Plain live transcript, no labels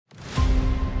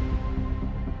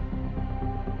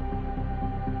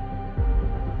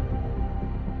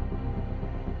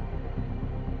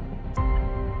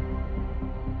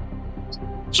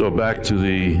So back to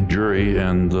the jury,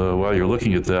 and while you're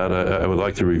looking at that, I would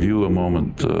like to review a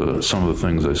moment some of the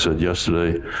things I said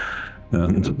yesterday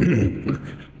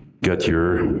and get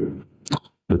your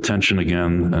attention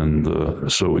again,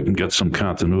 and so we can get some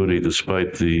continuity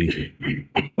despite the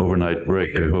overnight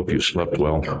break. I hope you slept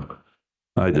well.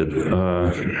 I did.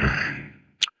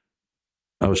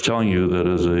 I was telling you that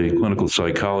as a clinical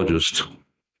psychologist,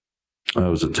 I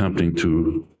was attempting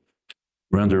to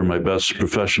render my best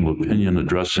professional opinion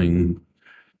addressing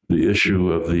the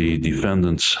issue of the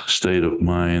defendant's state of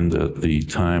mind at the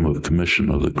time of commission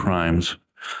of the crimes.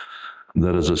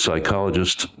 That as a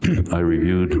psychologist, I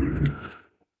reviewed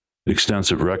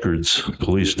extensive records,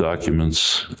 police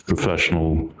documents,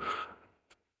 professionals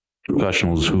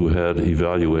who had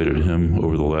evaluated him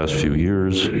over the last few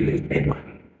years.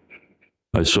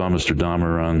 I saw Mr.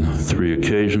 Dahmer on 3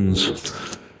 occasions.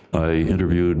 I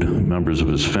interviewed members of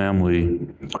his family,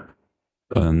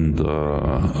 and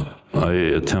I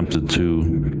attempted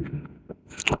to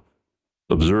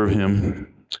observe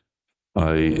him.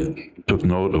 I took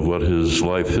note of what his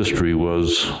life history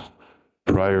was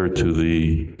prior to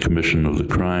the commission of the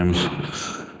crimes,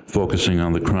 focusing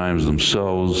on the crimes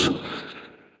themselves,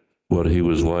 what he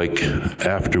was like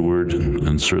afterward,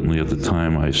 and certainly at the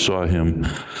time I saw him.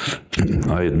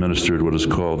 I administered what is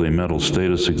called a mental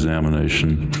status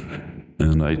examination,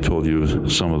 and I told you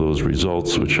some of those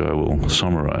results, which I will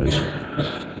summarize.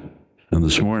 And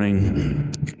this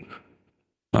morning,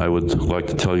 I would like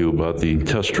to tell you about the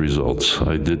test results.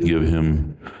 I did give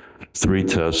him 3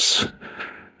 tests,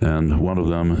 and one of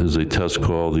them is a test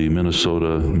called the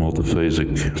Minnesota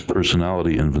Multiphasic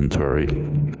Personality Inventory.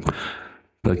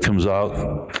 That comes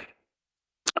out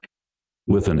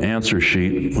with an answer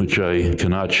sheet, which I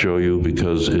cannot show you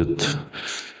because it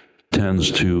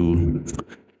tends to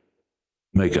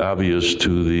make obvious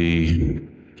to the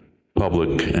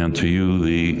public and to you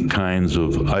the kinds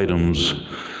of items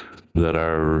that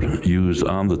are used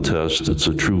on the test. It's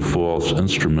a true-false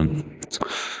instrument.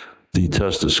 The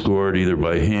test is scored either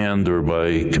by hand or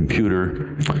by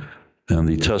computer, and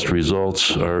the test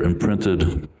results are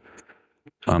imprinted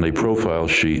on a profile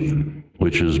sheet,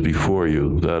 which is before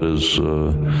you. That is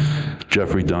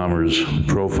Jeffrey Dahmer's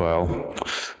profile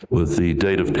with the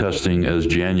date of testing as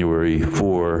January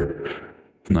 4,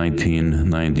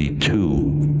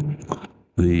 1992.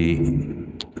 The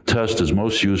test is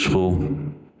most useful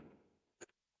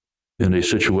in a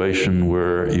situation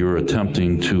where you're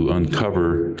attempting to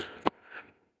uncover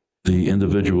the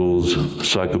individual's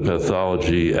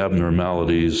psychopathology,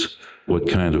 abnormalities, what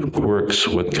kind of quirks,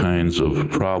 what kinds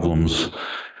of problems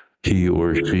he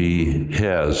or she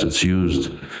has. It's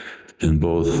used in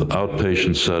both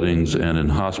outpatient settings and in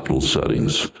hospital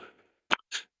settings.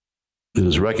 It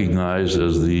is recognized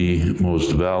as the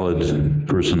most valid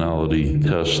personality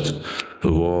test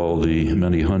of all the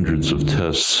many hundreds of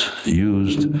tests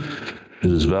used.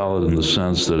 It is valid in the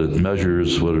sense that it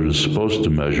measures what it is supposed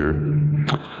to measure,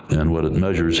 and what it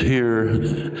measures here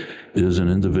is an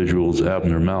individual's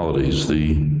abnormalities.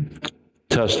 The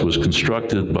test was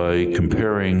constructed by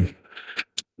comparing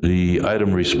the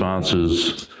item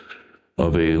responses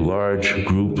of a large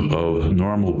group of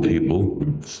normal people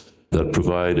that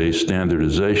provide a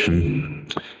standardization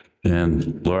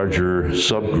and larger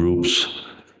subgroups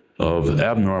of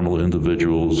abnormal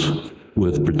individuals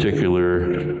with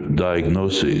particular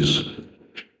diagnoses.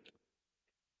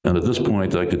 And at this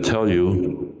point, I could tell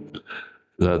you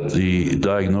that the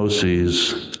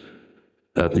diagnoses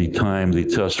at the time the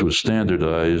test was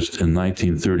standardized in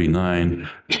 1939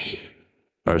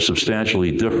 are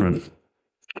substantially different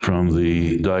from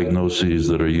the diagnoses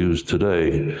that are used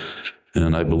today.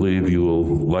 And I believe you will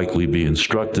likely be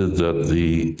instructed that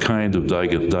the kind of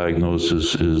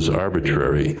diagnosis is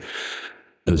arbitrary.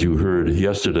 As you heard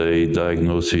yesterday,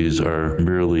 diagnoses are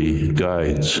merely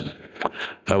guides.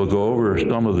 I will go over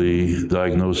some of the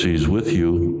diagnoses with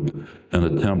you and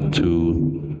attempt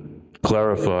to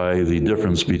clarify the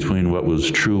difference between what was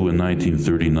true in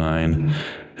 1939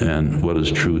 and what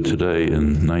is true today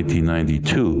in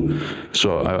 1992.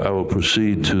 So I will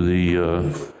proceed to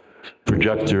the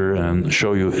projector and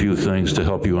show you a few things to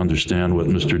help you understand what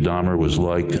Mr. Dahmer was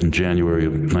like in January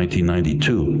of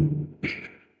 1992.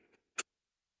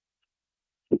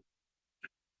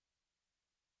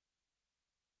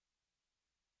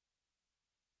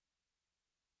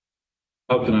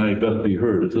 How can I best be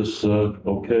heard? Is this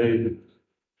okay?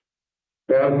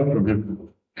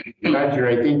 Roger,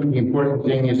 I think the important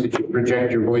thing is that you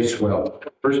project your voice well.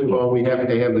 First of all, we have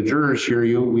to have the jurors hear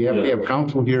you, we have to have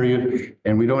counsel hear you,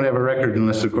 and we don't have a record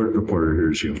unless the court reporter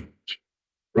hears you.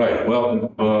 Right.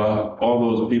 Well,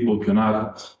 all those people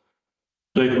cannot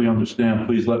safely understand,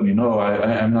 please let me know.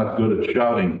 I am not good at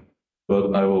shouting,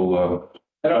 but I will,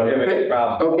 I don't have any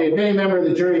problem. Okay, if any member of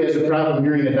the jury has a problem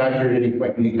hearing the doctor at any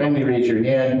point, can you kindly raise your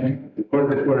hand? The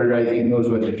court reporter, I think, knows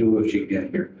what to do if she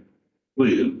can't hear.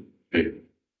 please. Okay.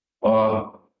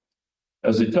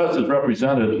 As the test is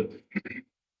represented,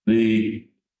 the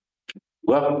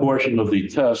left portion of the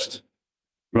test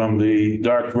from the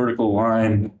dark vertical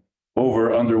line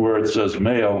over under where it says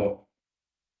male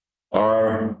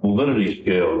are validity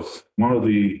scales. One of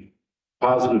the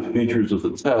positive features of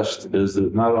the test is that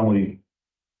it not only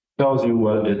tells you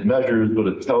what it measures, but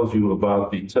it tells you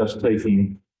about the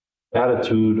test-taking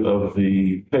attitude of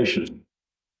the patient,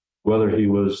 whether he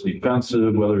was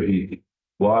defensive, whether he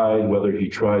lied, whether he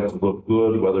tried to look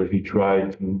good, whether he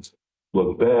tried to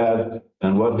look bad,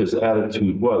 and what his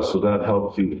attitude was. So that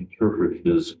helps you interpret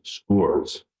his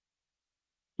scores.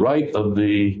 Right of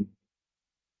the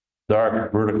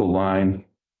dark vertical line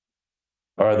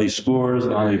are the scores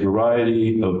on a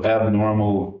variety of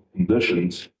abnormal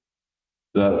conditions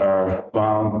that are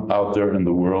found out there in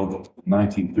the world,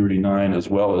 1939 as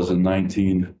well as in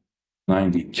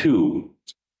 1992.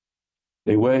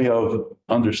 A way of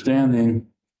understanding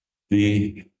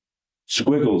the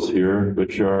squiggles here,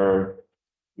 which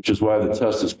is why the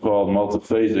test is called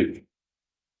multiphasic,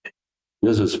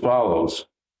 is as follows.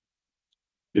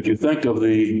 If you think of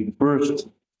the first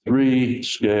three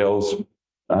scales,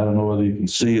 I don't know whether you can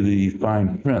see the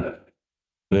fine print.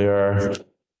 They are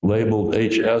labeled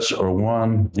HS or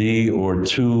 1, D or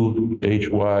 2,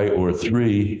 HY or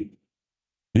 3.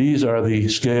 These are the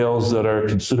scales that are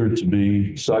considered to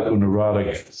be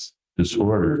psychoneurotic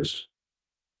disorders.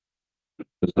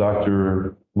 As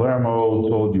Dr. Lermo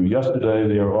told you yesterday,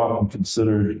 they are often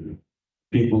considered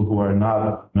people who are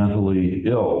not mentally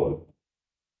ill.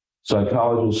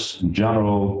 Psychologists in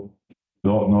general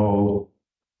don't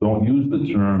use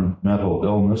the term mental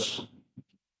illness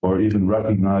or even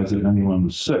recognize that anyone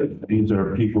is sick. These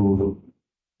are people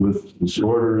with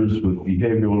disorders, with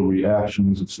behavioral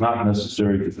reactions. It's not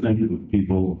necessary to think of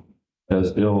people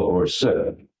as ill or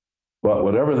sick. But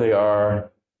whatever they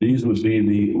are, these would be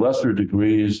the lesser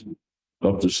degrees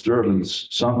of disturbance,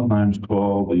 sometimes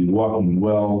called the walking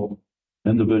well,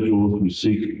 individuals who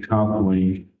seek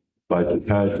counseling by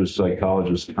psychiatrists,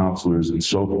 psychologists, counselors, and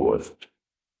so forth.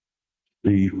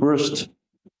 The first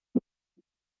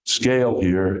scale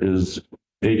here is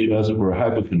HS or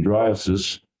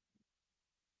hypochondriasis,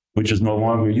 which is no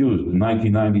longer used. In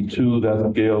 1992,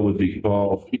 that scale would be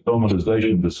called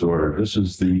somatization disorder. This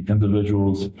is the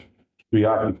individual's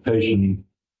preoccupation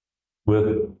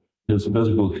with his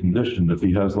physical condition. If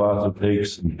he has lots of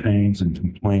aches and pains and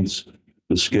complaints,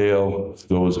 the scale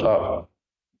goes up.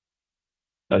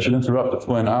 I should interrupt to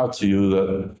point out to you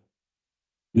that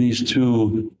these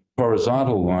two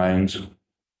horizontal lines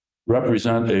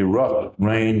represent a rough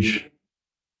range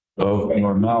of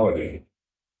normality.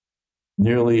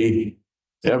 Nearly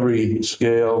every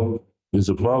scale is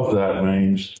above that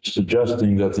range,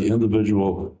 suggesting that the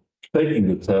individual taking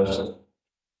the test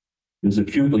is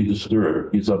acutely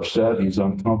disturbed. He's upset, he's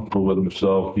uncomfortable with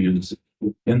himself, he is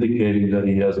indicating that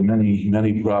he has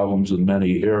many problems in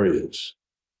many areas.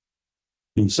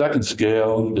 The second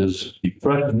scale is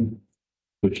depression,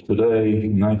 which today,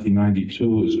 in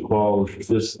 1992, is called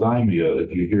dysthymia,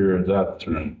 if you hear that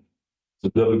term.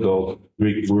 It's a difficult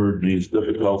Greek word, means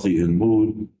difficulty in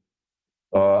mood.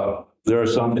 There are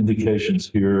some indications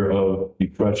here of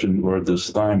depression or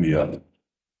dysthymia.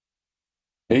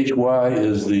 HY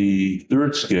is the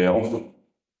third scale,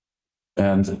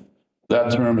 and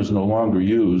that term is no longer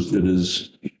used. It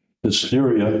is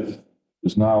hysteria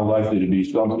is now likely to be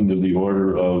something of the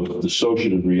order of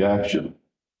dissociative reaction.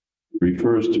 It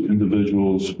refers to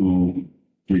individuals who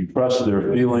repress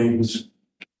their feelings,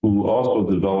 who also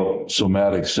develop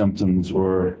somatic symptoms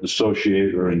or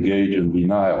dissociate or engage in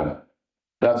denial.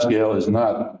 That scale is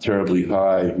not terribly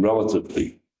high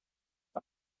relatively.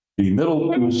 The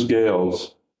middle two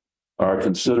scales are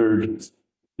considered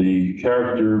the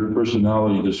character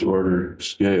personality disorder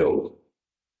scale,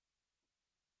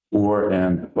 4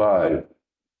 and 5.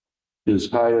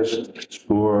 His highest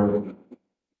score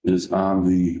is on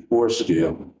the 4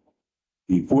 scale.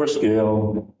 The 4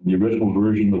 scale, the original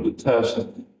version of the test,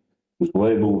 was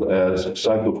labeled as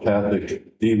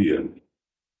psychopathic deviant.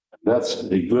 That's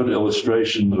a good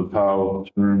illustration of how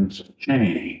terms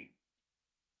change.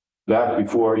 Back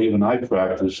before even I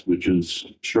practiced, which is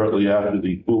shortly after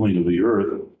the cooling of the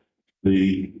earth,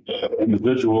 the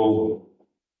individual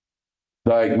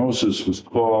diagnosis was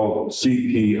called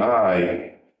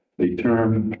CPI, a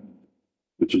term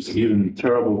which is even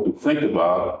terrible to think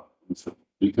about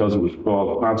because it was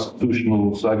called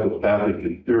constitutional psychopathic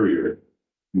inferior.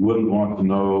 you wouldn't want to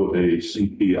know a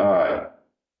CPI.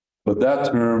 But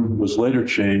that term was later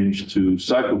changed to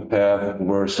psychopath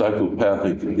or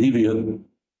psychopathic deviant.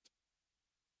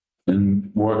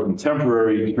 In more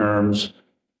contemporary terms,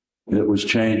 it was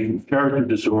changed from character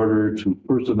disorder to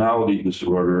personality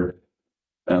disorder.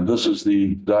 And this is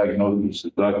the diagnosis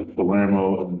that Dr.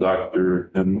 Palermo and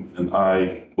Dr. and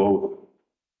I both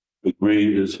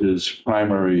agree is his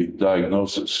primary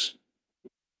diagnosis.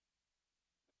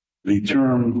 The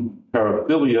term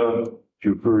paraphilia,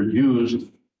 you've heard used,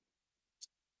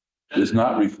 is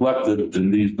not reflected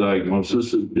in these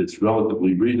diagnoses. It's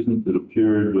relatively recent. It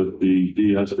appeared with the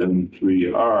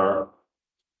DSM-3R.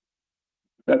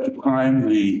 At the time,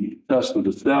 the test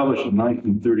was established in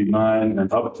 1939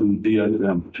 and up to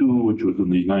DSM-2, which was in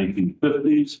the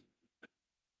 1950s.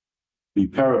 The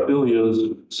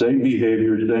paraphilias, same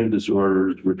behavior, same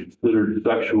disorders, were considered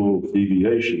sexual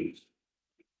deviations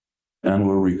and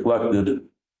were reflected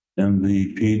in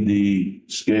the PD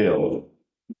scale,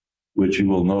 which you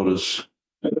will notice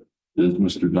is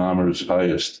Mr. Dahmer's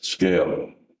highest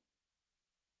scale.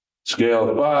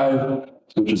 Scale 5,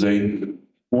 which is a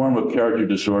form of character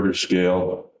disorder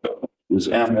scale, is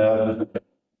MF,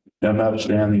 MF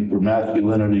standing for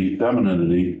masculinity,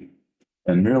 femininity,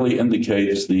 and merely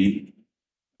indicates the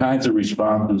kinds of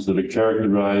responses that are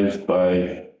characterized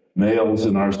by males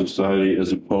in our society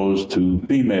as opposed to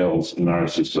females in our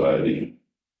society.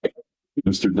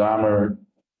 Mr. Dahmer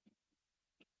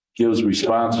gives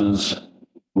responses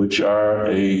which are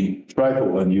a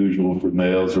trifle unusual for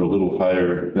males or a little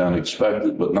higher than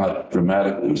expected, but not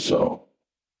dramatically so.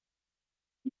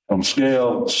 From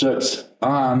scale 6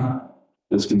 on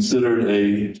is considered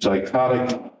a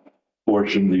psychotic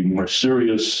portion, the more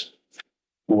serious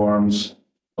forms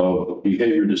of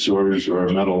behavior disorders or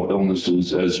mental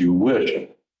illnesses as you wish.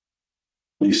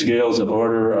 The scales in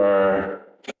order are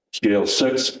scale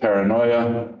 6,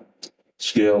 paranoia,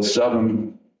 scale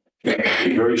 7,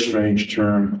 a very strange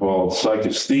term called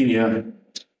psychasthenia.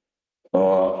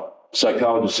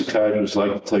 Psychologists, psychiatrists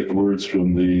like to take words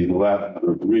from the Latin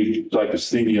or Greek.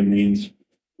 Psychasthenia means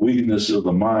weakness of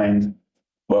the mind.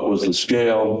 What was the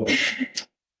scale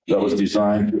that was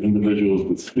designed for individuals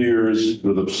with fears,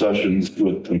 with obsessions,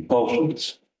 with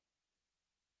compulsions?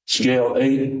 Scale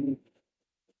 8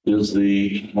 is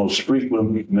the most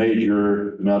frequent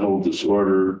major mental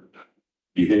disorder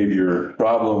behavior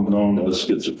problem known as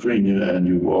schizophrenia, and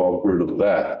you've all heard of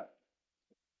that.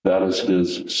 That is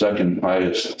his second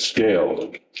highest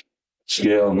scale.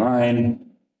 Scale 9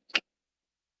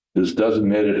 is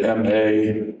designated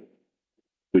MA,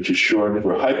 which is short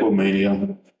for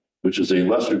hypomania, which is a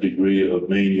lesser degree of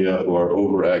mania or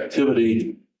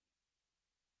overactivity.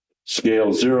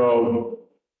 Scale 0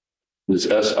 is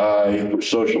SI for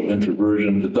social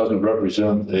introversion. It doesn't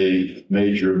represent a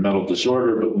major mental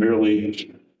disorder, but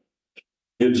merely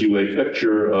gives you a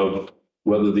picture of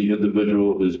whether the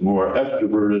individual is more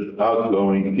extroverted,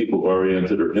 outgoing,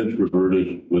 people-oriented, or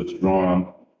introverted,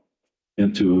 withdrawn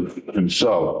into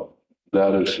himself.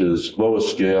 That is his lowest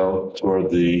scale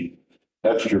toward the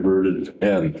extroverted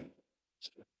end.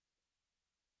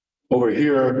 Over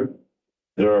here,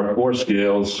 there are 4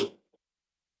 scales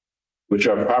which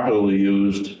are popularly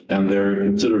used, and they're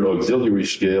considered auxiliary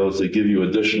scales. They give you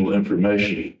additional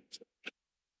information.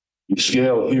 The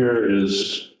scale here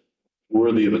is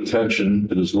worthy of attention.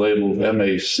 It is labeled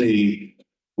MAC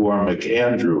for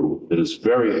McAndrew. It is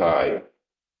very high,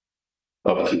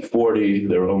 up to 40.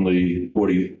 There are only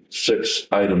 46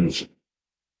 items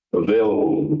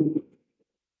available.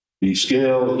 The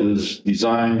scale is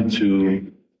designed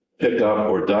to pick up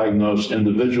or diagnose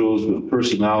individuals with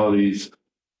personalities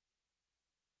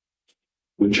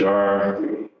which are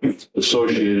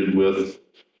associated with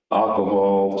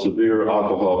alcohol, severe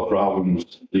alcohol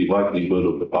problems, the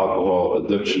likelihood of alcohol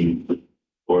addiction,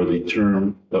 or the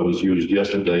term that was used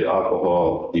yesterday,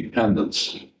 alcohol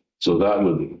dependence. So that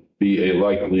would be a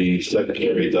likely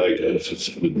secondary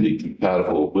diagnosis, would be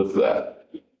compatible with that.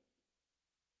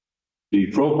 The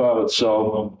profile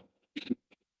itself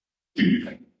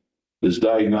is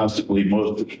diagnostically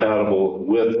most compatible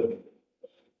with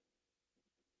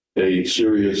a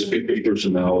serious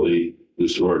personality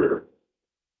disorder.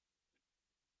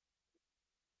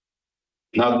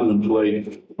 Not to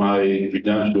inflate my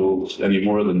credentials any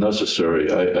more than necessary,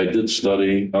 I did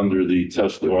study under the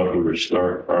test author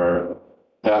Stark R.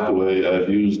 Hathaway. I've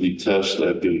used the test,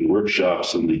 I've given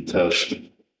workshops in the test,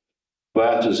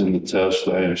 classes in the test.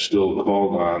 I am still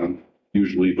called on,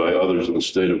 usually by others in the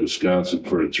state of Wisconsin,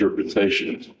 for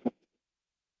interpretations.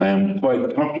 I am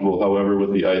quite comfortable, however,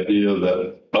 with the idea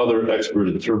that other expert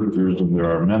interpreters, and there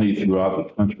are many throughout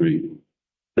the country,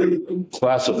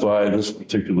 classify this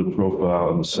particular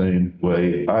profile in the same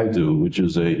way I do, which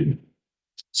is a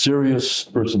serious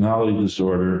personality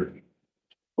disorder,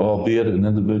 albeit an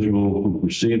individual who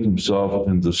perceived himself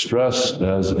in distress,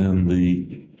 as in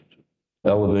the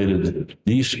elevated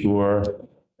D score,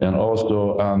 and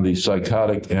also on the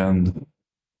psychotic end,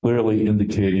 clearly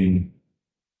indicating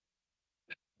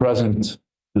present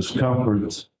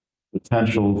discomfort,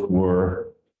 potential for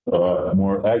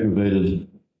more aggravated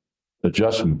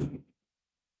adjustment.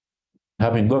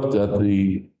 Having looked at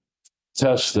the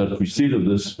tests that preceded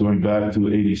this, going back to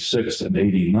 86 and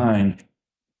 89,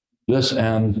 this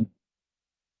end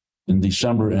in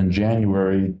December and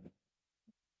January,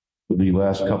 for the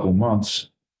last couple months,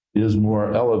 is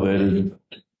more elevated,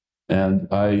 and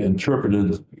I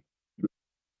interpreted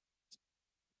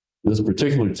this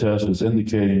particular test as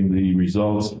indicating the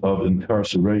results of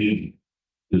incarceration.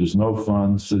 It is no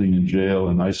fun sitting in jail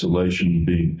in isolation,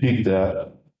 being peeked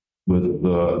at with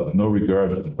no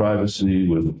regard to privacy,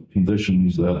 with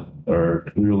conditions that are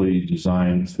clearly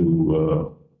designed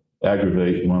to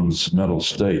aggravate one's mental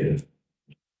state.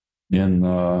 In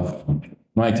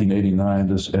 1989,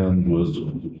 this end was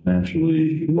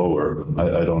substantially lower.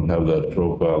 I don't have that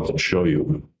profile to show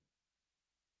you.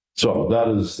 So that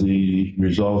is the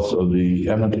results of the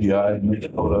MMPI,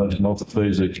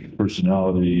 multiphasic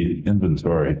personality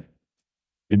inventory.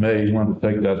 You may want to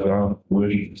take that down,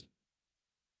 wish.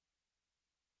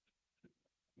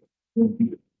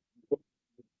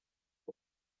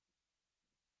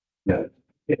 Yeah.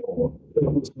 A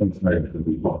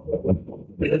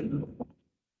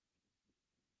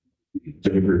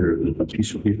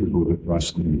piece of paper go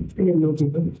across the.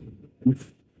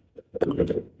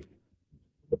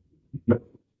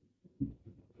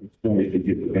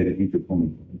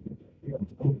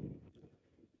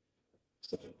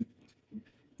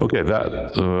 Okay,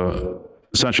 that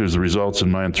essentially is the results in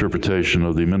my interpretation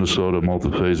of the Minnesota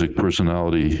Multiphasic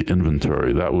Personality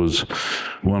Inventory. That was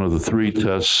one of the 3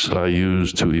 tests I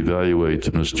used to evaluate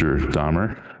Mr.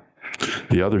 Dahmer.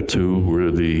 The other 2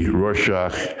 were the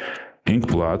Rorschach ink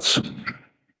blots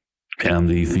and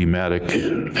the thematic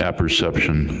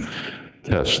apperception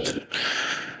test.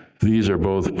 These are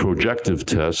both projective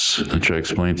tests, which I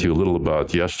explained to you a little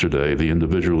about yesterday. The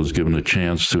individual is given a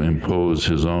chance to impose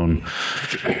his own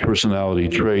personality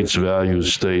traits,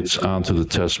 values, states onto the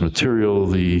test material.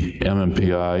 The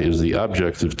MMPI is the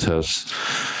objective test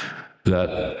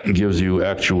that gives you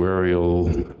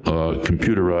actuarial,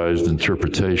 computerized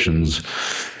interpretations.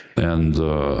 And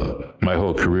my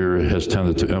whole career has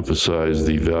tended to emphasize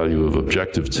the value of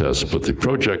objective tests, but the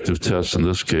projective tests, in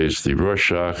this case, the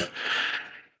Rorschach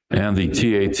and the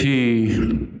TAT,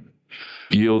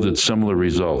 yielded similar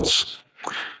results.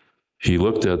 He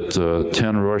looked at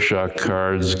 10 Rorschach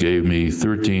cards, gave me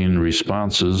 13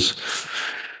 responses.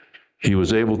 He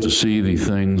was able to see the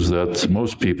things that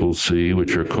most people see,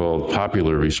 which are called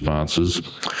popular responses.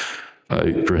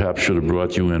 I perhaps should have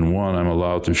brought you in one. I'm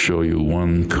allowed to show you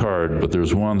one card, but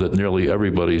there's one that nearly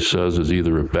everybody says is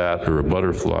either a bat or a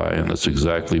butterfly, and that's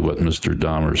exactly what Mr.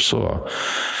 Dahmer saw.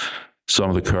 Some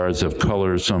of the cards have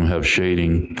colors, some have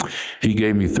shading. He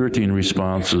gave me 13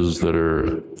 responses that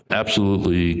are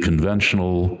absolutely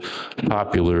conventional,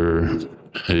 popular.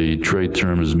 A trade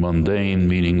term is mundane,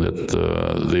 meaning that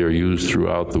they are used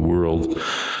throughout the world.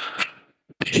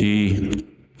 He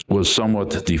was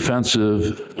somewhat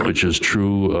defensive, which is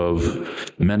true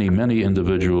of many, many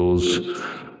individuals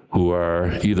who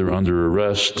are either under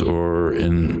arrest or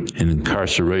in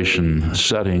incarceration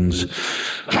settings.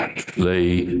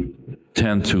 They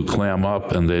tend to clam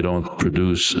up and they don't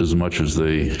produce as much as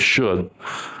they should.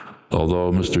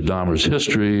 Although Mr. Dahmer's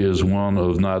history is one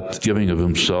of not giving of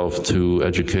himself to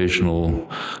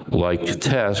educational-like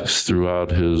tasks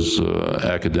throughout his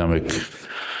academic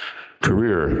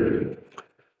career.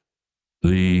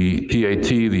 The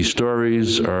PAT, the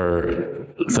stories, are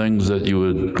things that you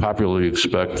would popularly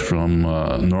expect from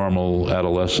normal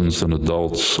adolescents and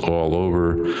adults all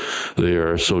over. They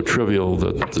are so trivial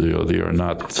that they are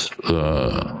not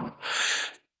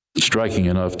striking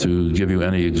enough to give you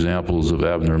any examples of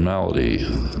abnormality.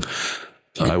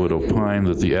 I would opine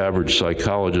that the average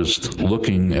psychologist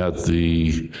looking at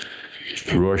the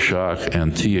Rorschach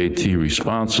and TAT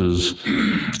responses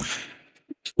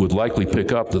would likely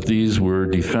pick up that these were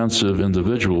defensive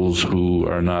individuals who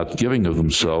are not giving of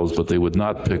themselves, but they would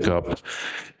not pick up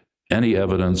any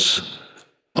evidence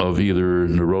of either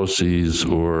neuroses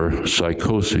or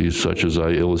psychoses, such as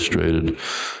I illustrated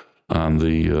on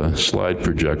the slide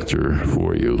projector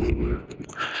for you.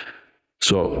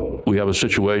 So we have a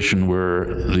situation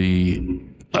where the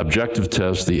objective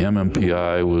test, the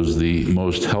MMPI, was the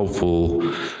most helpful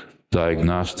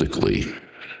diagnostically.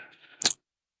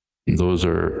 Those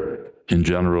are, in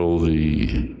general,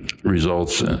 the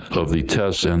results of the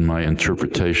tests and my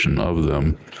interpretation of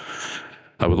them.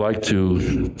 I would like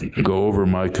to go over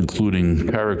my concluding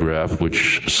paragraph,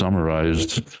 which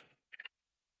summarized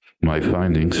my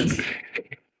findings,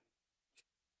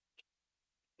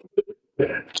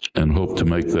 and hope to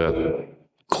make that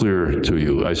clear to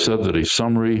you. I said that a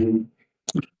summary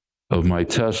of my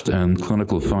test and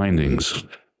clinical findings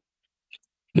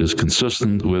is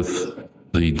consistent with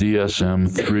the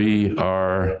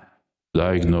DSM-3R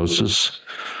diagnosis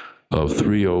of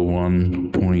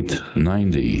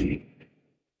 301.90.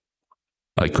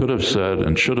 I could have said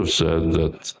and should have said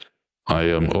that I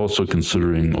am also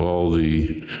considering all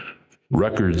the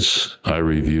records I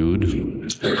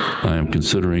reviewed. I am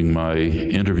considering my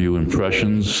interview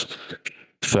impressions,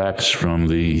 facts from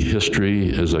the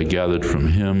history as I gathered from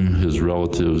him, his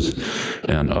relatives,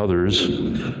 and others.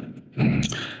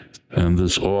 And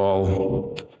this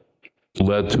all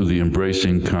led to the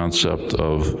embracing concept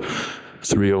of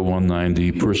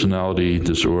 30190, personality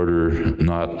disorder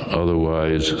not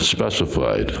otherwise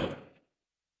specified.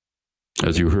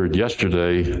 As you heard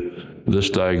yesterday, this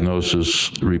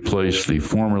diagnosis replaced the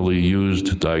formerly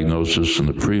used diagnosis in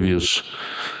the previous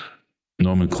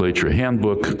nomenclature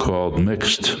handbook called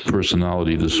mixed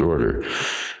personality disorder,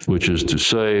 which is to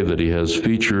say that he has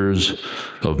features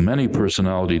of many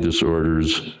personality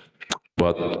disorders,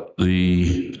 but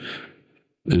it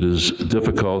is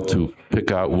difficult to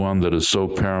pick out one that is so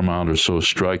paramount or so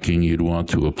striking you'd want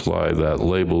to apply that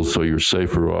label, so you're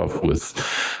safer off with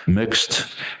mixed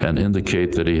and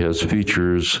indicate that he has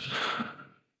features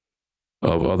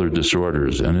of other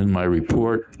disorders. And in my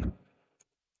report,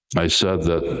 I said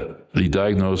that the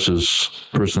diagnosis,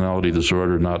 personality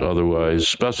disorder not otherwise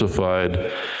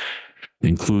specified,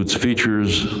 includes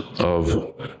features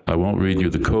of, I won't read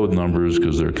you the code numbers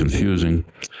because they're confusing,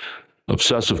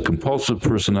 obsessive compulsive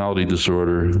personality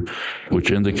disorder,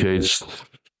 which indicates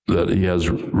that he has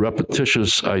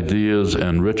repetitious ideas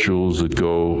and rituals that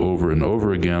go over and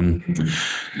over again,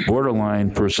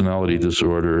 borderline personality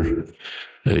disorder,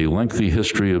 a lengthy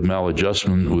history of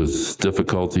maladjustment with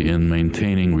difficulty in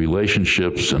maintaining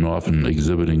relationships and often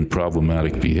exhibiting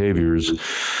problematic behaviors,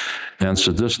 and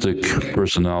sadistic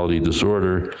personality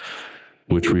disorder,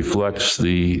 which reflects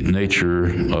the nature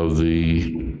of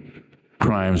the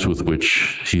crimes with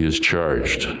which he is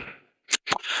charged.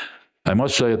 I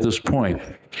must say at this point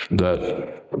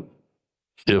that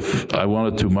if I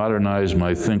wanted to modernize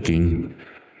my thinking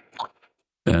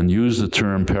and use the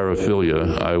term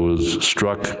paraphilia, I was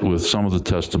struck with some of the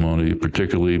testimony,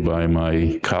 particularly by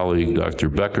my colleague, Dr.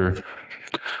 Becker,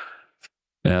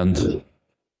 and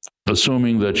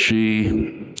assuming that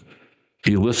she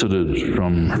elicited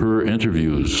from her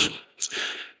interviews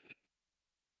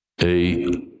a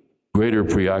greater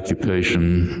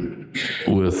preoccupation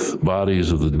with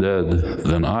bodies of the dead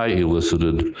than I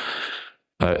elicited,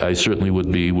 I certainly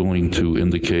would be willing to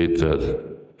indicate that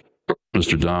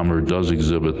Mr. Dahmer does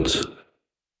exhibit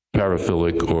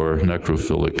paraphilic or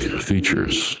necrophilic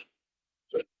features.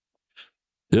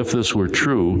 If this were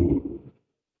true,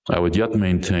 I would yet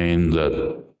maintain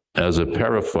that as a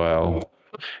paraphile,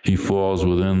 he falls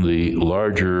within the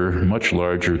larger, much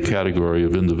larger category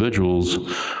of individuals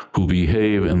who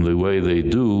behave in the way they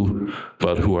do,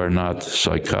 but who are not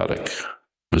psychotic.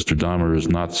 Mr. Dahmer is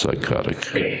not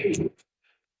psychotic.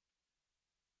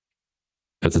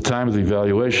 At the time of the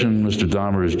evaluation, Mr.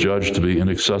 Dahmer is judged to be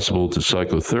inaccessible to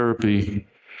psychotherapy.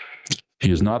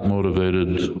 He is not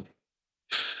motivated.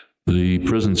 The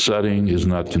prison setting is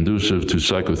not conducive to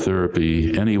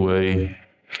psychotherapy anyway.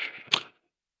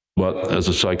 But as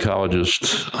a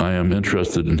psychologist, I am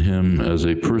interested in him as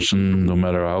a person, no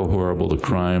matter how horrible the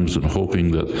crimes, and hoping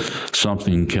that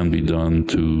something can be done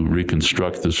to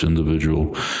reconstruct this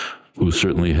individual who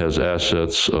certainly has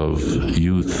assets of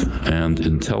youth and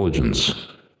intelligence.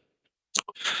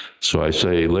 So I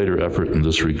say a later effort in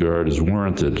this regard is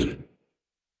warranted.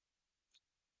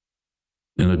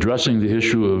 In addressing the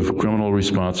issue of criminal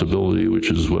responsibility,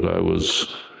 which is what I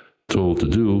was told to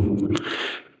do,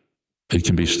 it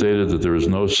can be stated that there is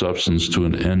no substance to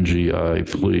an NGI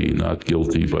plea, not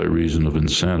guilty by reason of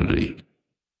insanity.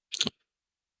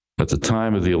 At the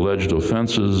time of the alleged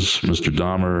offenses, Mr.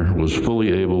 Dahmer was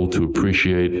fully able to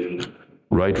appreciate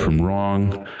right from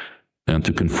wrong and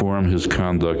to conform his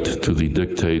conduct to the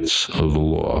dictates of the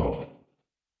law.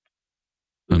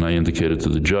 And I indicated to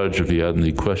the judge if he had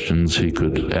any questions, he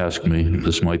could ask me.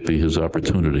 This might be his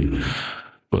opportunity.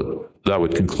 But that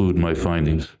would conclude my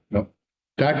findings. No.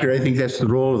 Doctor, I think that's the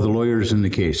role of the lawyers in the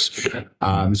case.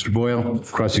 Mr. Boyle,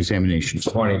 cross-examination.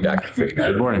 Good morning, Dr.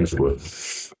 Friedman. Good morning, Mr. Boyle.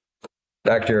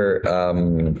 Doctor,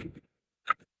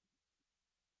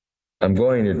 I'm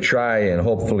going to try and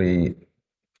hopefully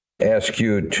ask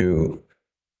you to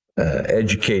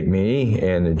educate me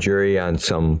and the jury on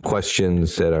some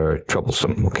questions that are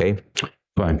troublesome, okay?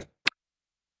 Fine.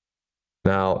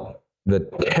 Now, the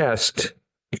test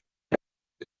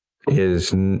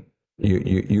is,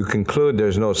 you conclude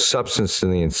there's no substance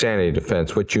in the insanity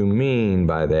defense. What you mean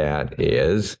by that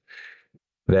is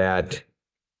that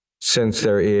since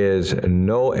there is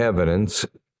no evidence,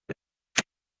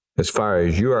 as far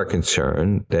as you are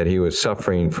concerned, that he was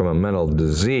suffering from a mental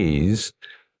disease,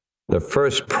 the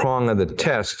first prong of the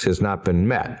test has not been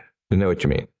met. You know what you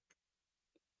mean?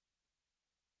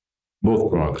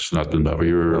 Both prongs, not the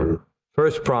number.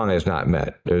 First prong is not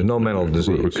met. There's no mental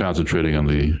disease. We're concentrating on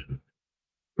the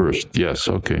first. Yes,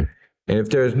 okay. And if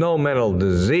there's no mental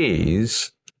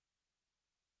disease,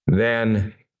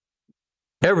 then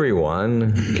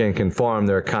everyone can conform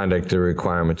their conduct to the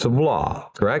requirements of law,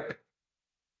 correct?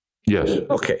 Yes.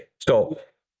 Okay, so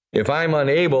if I'm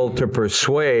unable to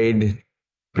persuade,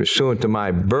 pursuant to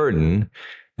my burden,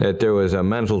 that there was a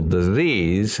mental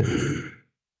disease,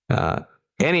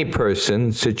 any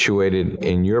person situated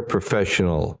in your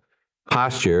professional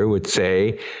posture would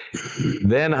say,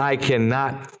 then I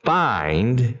cannot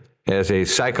find as a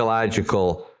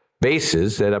psychological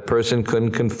basis that a person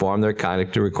couldn't conform their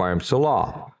conduct to requirements of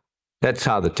law. That's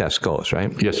how the test goes,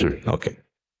 right? Yes, sir. Okay.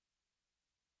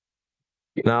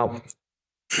 Now,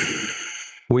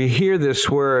 we hear this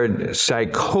word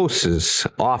psychosis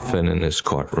often in this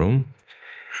courtroom.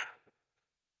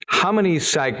 How many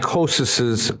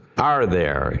psychoses are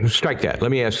there? Strike that.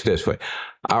 Let me ask you this way.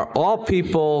 Are all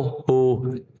people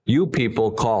who you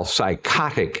people call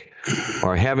psychotic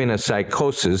or having a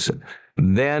psychosis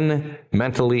then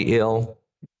mentally ill?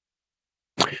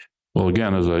 Well,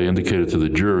 again, as I indicated to the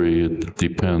jury, it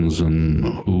depends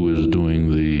on who is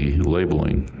doing the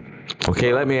labeling.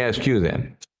 Okay, let me ask you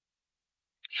then.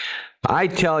 I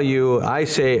tell you, I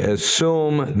say,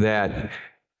 assume that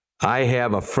I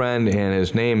have a friend and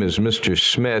his name is Mr.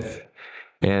 Smith,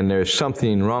 and there's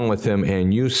something wrong with him,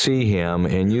 and you see him,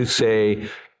 and you say,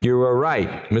 you were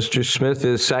right, Mr. Smith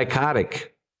is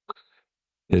psychotic.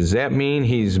 Does that mean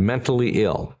he's mentally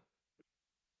ill?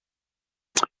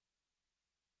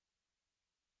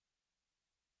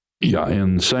 Yeah,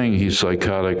 in saying he's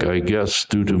psychotic, I guess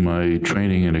due to my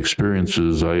training and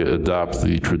experiences, I adopt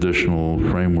the traditional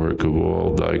framework of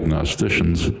all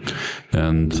diagnosticians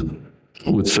and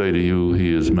would say to you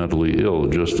he is mentally ill,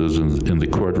 just as in the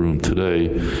courtroom today,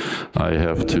 I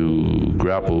have to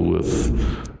grapple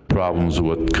with problems of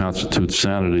what constitutes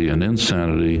sanity and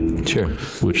insanity, Sure.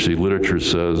 which the literature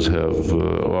says have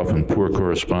often poor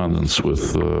correspondence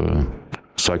with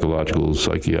psychological,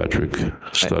 psychiatric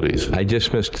studies. I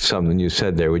just missed something you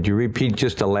said there. Would you repeat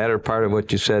just the latter part of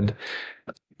what you said?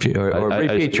 Or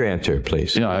repeat your answer,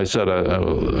 please. Yeah, I said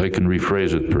I can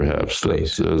rephrase it perhaps.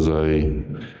 Please. As I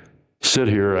sit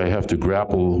here, I have to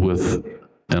grapple with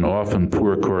an often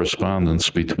poor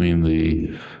correspondence between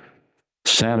the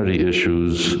sanity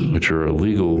issues, which are a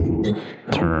legal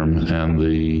term, and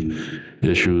the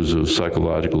issues of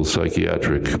psychological,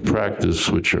 psychiatric practice,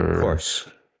 which are Of course.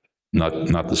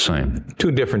 not the same.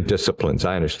 Two different disciplines,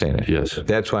 I understand it. Yes.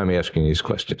 That's why I'm asking these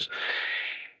questions.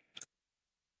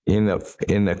 In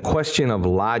the question of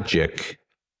logic,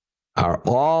 are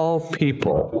all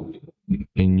people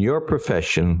in your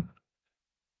profession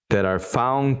that are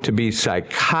found to be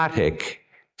psychotic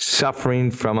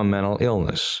suffering from a mental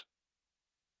illness?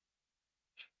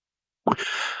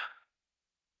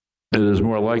 It is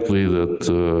more likely that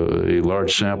a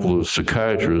large sample of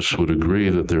psychiatrists would agree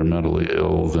that they're mentally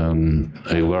ill than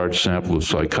a large sample of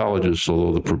psychologists,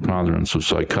 although the preponderance of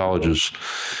psychologists,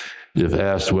 if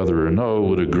asked whether or no,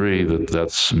 would agree that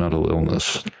that's mental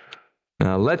illness.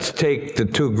 Now, let's take the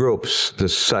two groups,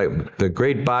 the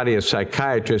great body of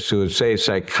psychiatrists who would say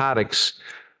psychotics,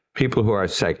 people who are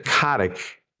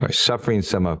psychotic or suffering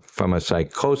from a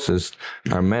psychosis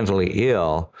are mentally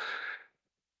ill.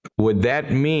 Would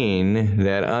that mean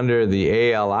that under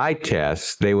the ALI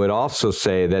test, they would also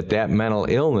say that that mental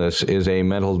illness is a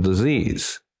mental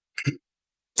disease?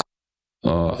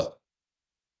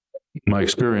 My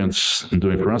experience in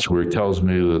doing forensic work tells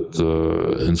me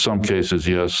that in some cases,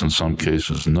 yes, in some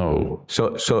cases, no.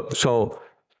 So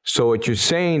what you're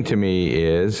saying to me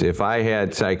is, if I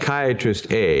had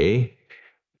psychiatrist A,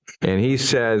 and he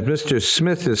says, Mr.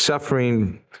 Smith is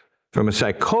suffering from a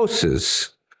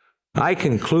psychosis, I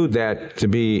conclude that to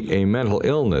be a mental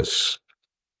illness,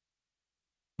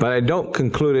 but I don't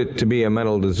conclude it to be a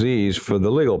mental disease for the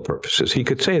legal purposes. He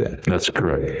could say that. That's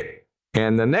correct.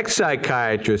 And the next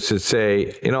psychiatrist would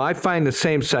say, you know, I find the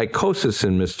same psychosis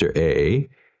in Mr. A,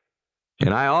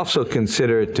 and I also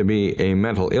consider it to be a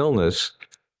mental illness,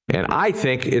 and I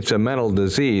think it's a mental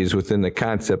disease within the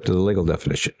concept of the legal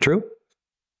definition. True?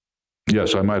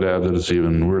 Yes, I might add that it's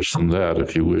even worse than that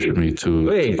if you wish me to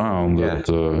expound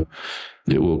that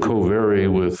it will co-vary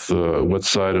with what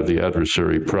side of the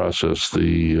adversary process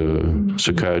the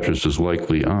psychiatrist is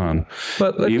likely on,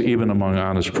 even among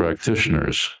honest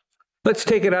practitioners. Let's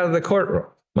take it out of the courtroom.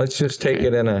 Let's just take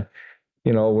it in a,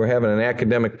 you know, we're having an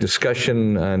academic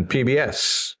discussion on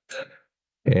PBS,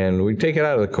 and we take it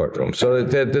out of the courtroom so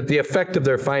that the effect of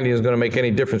their finding is going to make any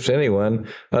difference to anyone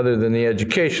other than the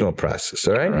educational process,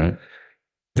 all right? All right.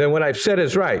 Then what I've said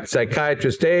is right.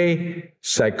 Psychiatrist A,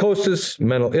 psychosis,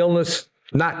 mental illness,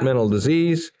 not mental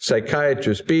disease.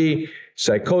 Psychiatrist B,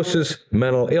 psychosis,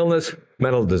 mental illness,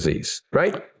 mental disease,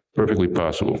 right? Perfectly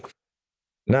possible.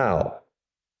 Now,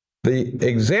 the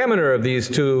examiner of these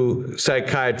two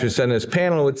psychiatrists on this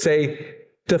panel would say,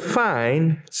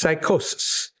 define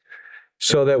psychosis,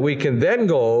 so that we can then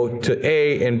go to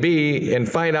A and B and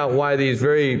find out why these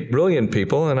very brilliant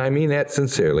people, and I mean that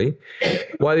sincerely,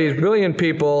 why these brilliant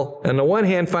people, on the one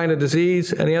hand, find a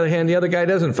disease, and on the other hand, the other guy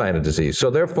doesn't find a disease. So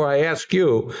therefore, I ask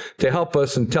you to help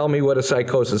us and tell me what a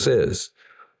psychosis is.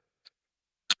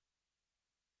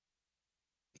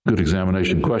 Good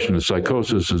examination question. A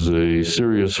psychosis is a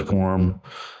serious form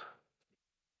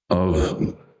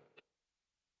of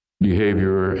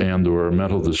behavior and or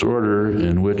mental disorder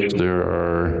in which there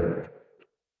are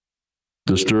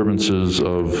disturbances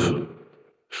of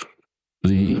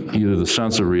either the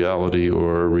sense of reality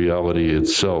or reality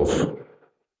itself.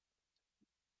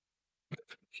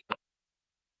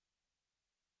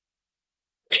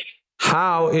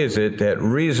 How is it that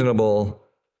reasonable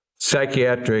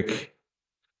psychiatric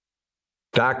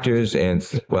doctors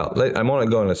and, well, I'm only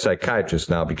going to psychiatrists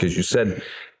now because you said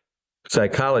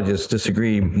psychologists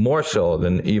disagree more so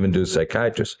than even do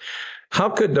psychiatrists. How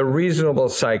could the reasonable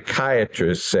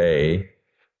psychiatrist say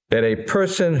that a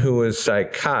person who is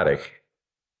psychotic,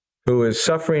 who is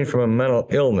suffering from a mental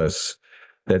illness,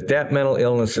 that mental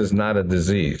illness is not a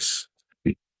disease?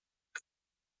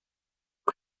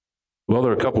 Well,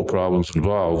 there are a couple problems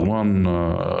involved. One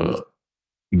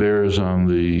bears on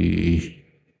the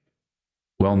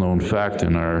well-known fact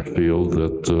in our field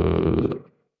that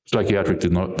psychiatric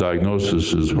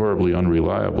diagnosis is horribly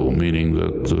unreliable, meaning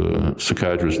that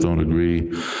psychiatrists don't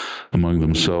agree among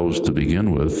themselves to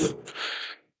begin with.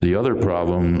 The other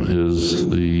problem is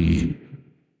the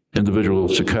individual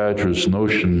psychiatrist's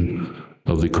notion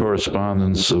of the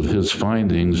correspondence of his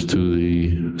findings to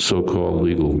the so-called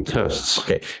legal tests.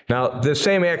 Okay. Now, the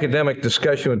same academic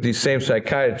discussion with these same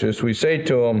psychiatrists, we say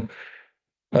to them,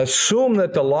 assume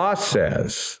that the law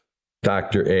says,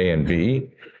 Dr. A and B,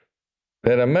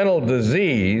 that a mental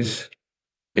disease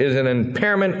is an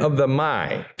impairment of the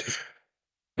mind.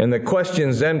 And the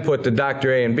questions then put to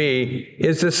Dr. A and B,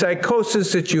 is the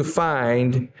psychosis that you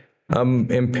find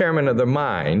impairment of the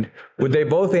mind? Would they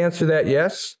both answer that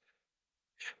yes?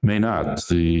 May not,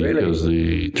 because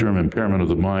the term impairment of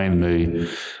the mind may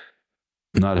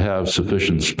not have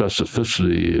sufficient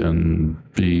specificity and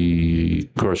be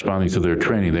corresponding to their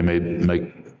training. They may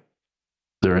make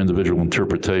their individual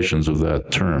interpretations of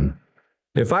that term.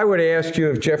 If I were to ask you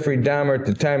if Jeffrey Dahmer at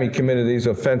the time he committed these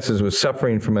offenses was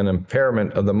suffering from an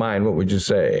impairment of the mind, what would you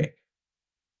say?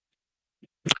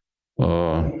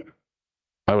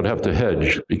 I would have to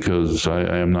hedge because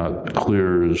I am not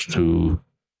clear as to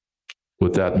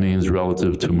what that means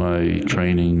relative to my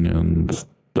training and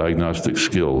diagnostic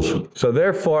skills. So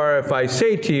therefore, if I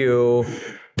say to you,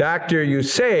 doctor, you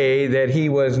say that he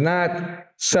was not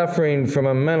suffering from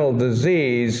a mental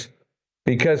disease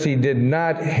because he did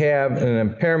not have an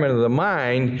impairment of the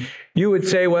mind, you would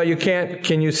say, well,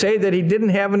 can you say that he didn't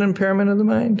have an impairment of the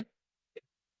mind?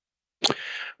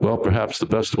 Well, perhaps the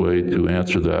best way to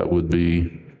answer that would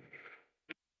be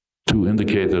to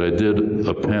indicate that I did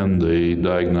append a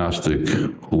diagnostic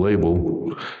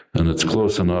label, and it's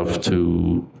close enough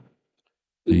to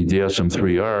the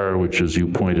DSM-3R, which, as you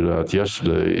pointed out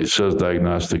yesterday, says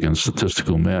Diagnostic and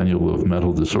Statistical Manual of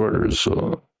Mental Disorders.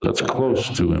 So that's close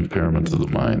to impairment of the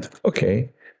mind.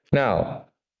 Okay. Now,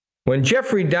 when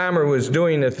Jeffrey Dahmer was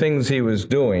doing the things he was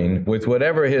doing with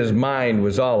whatever his mind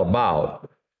was all about,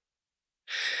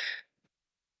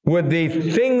 would the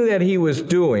thing that he was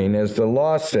doing, as the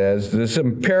law says, this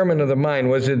impairment of the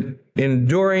mind, was it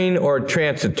enduring or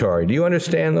transitory? Do you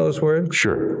understand those words?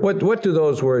 Sure. What do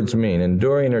those words mean,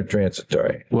 enduring or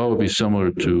transitory? Well, it would be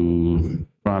similar to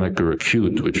chronic or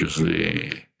acute, which is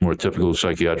the more typical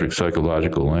psychiatric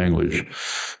psychological language.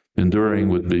 Enduring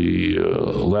would be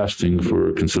lasting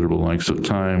for considerable lengths of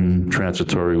time.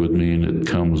 Transitory would mean it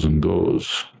comes and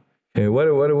goes. Okay, what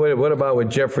about with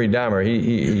Jeffrey Dahmer?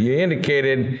 He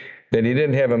indicated that he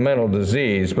didn't have a mental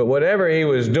disease, but whatever he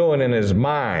was doing in his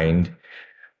mind,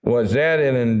 was that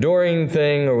an enduring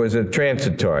thing or was it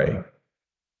transitory?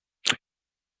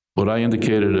 What I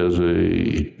indicated as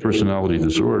a personality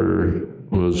disorder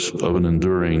was of an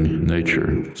enduring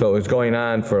nature. So it was going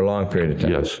on for a long period of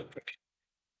time? Yes.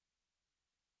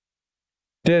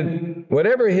 Did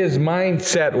whatever his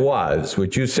mindset was,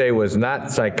 which you say was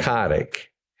not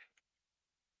psychotic,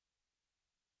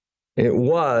 it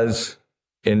was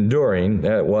enduring,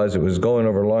 it was going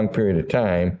over a long period of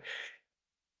time,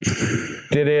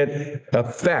 did it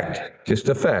affect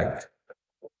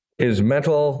his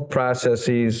mental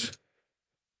processes?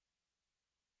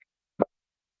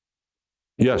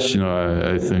 Yes,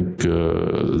 I think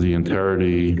the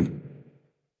entirety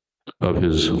of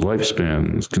his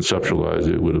lifespan, conceptualized,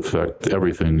 it would affect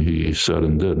everything he said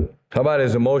and did. How about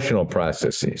his emotional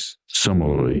processes?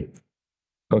 Similarly.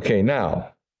 Okay,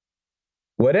 now,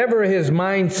 whatever his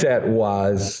mindset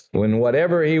was, when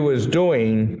whatever he was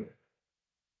doing,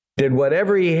 did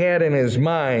whatever he had in his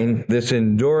mind, this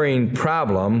enduring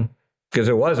problem, because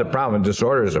it was a problem,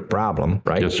 disorder is a problem,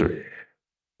 right? Yes, sir.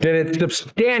 Did it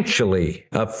substantially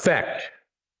affect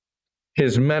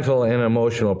his mental and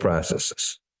emotional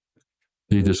processes?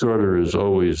 The disorder is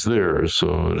always there,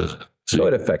 so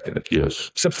it affected it.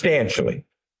 Yes. Substantially.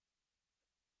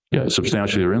 Yeah,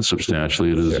 substantially or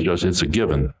insubstantially, it is just, it's a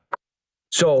given.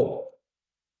 So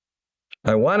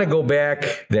I want to go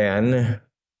back then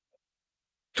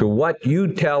to what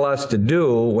you tell us to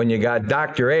do when you got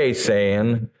Dr. A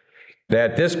saying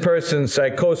that this person's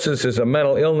psychosis is a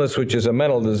mental illness, which is a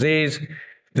mental disease.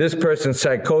 This person's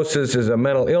psychosis is a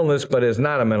mental illness, but is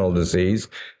not a mental disease.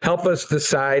 Help us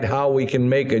decide how we can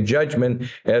make a judgment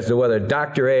as to whether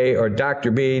Dr. A or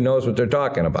Dr. B knows what they're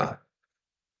talking about.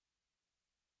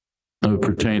 It would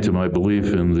pertain to my belief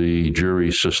in the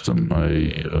jury system.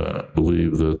 I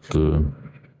believe that the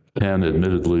 10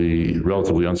 admittedly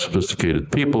relatively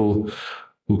unsophisticated people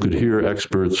who could hear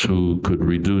experts who could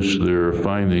reduce their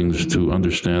findings to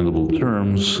understandable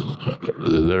terms,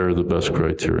 they're the best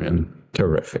criterion.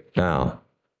 Terrific. Now,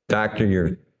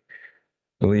 Doctor,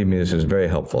 believe me, this is very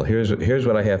helpful. Here's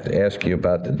what I have to ask you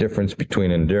about the difference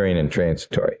between enduring and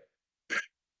transitory.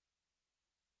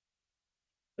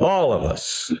 All of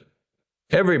us,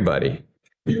 everybody,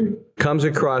 comes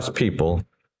across people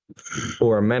who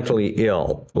are mentally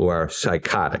ill, who are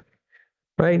psychotic,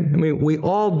 right? I mean, we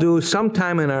all do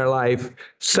sometime in our life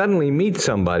suddenly meet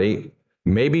somebody,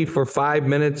 maybe for 5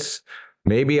 minutes,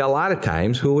 maybe a lot of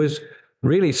times, who is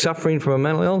really suffering from a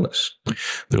mental illness.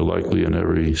 They're likely in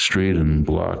every street and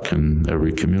block in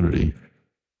every community.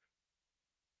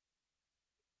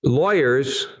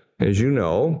 Lawyers, as you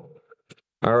know,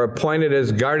 are appointed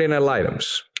as guardian ad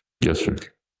litems. Yes, sir.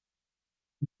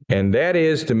 And that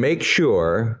is to make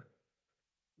sure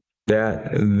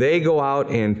that they go out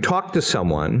and talk to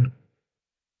someone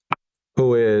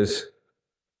who is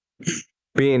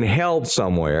being held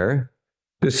somewhere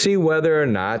to see whether or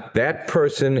not that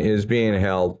person is being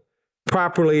held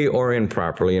properly or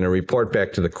improperly and a report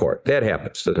back to the court. That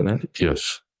happens, doesn't it?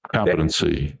 Yes.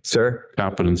 Competency. Sir?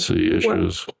 Competency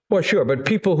issues. Well, sure, but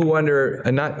people who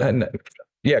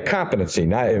competency,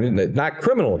 not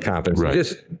criminal competency, right.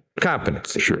 Just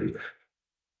competency. Sure.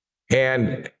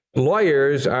 And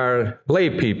lawyers are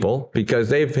lay people because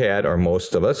they've had, or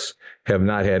most of us, have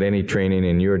not had any training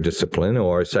in your discipline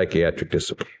or psychiatric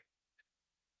discipline.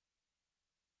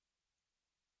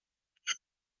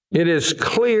 It is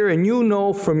clear, and you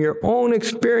know from your own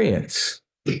experience,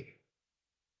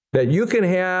 that you can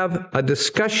have a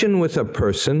discussion with a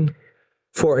person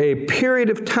for a period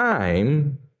of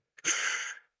time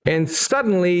and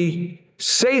suddenly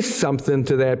say something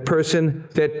to that person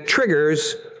that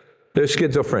triggers their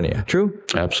schizophrenia. True?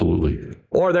 Absolutely.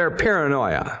 Or their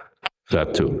paranoia.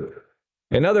 That too.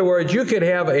 In other words, you could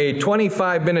have a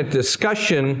 25-minute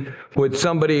discussion with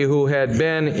somebody who had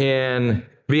been in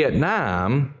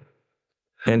Vietnam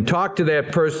and talk to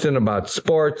that person about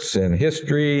sports and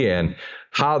history and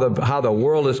how the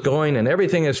world is going and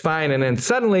everything is fine. And then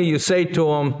suddenly you say to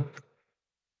them,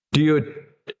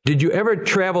 did you ever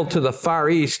travel to the Far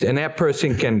East? And that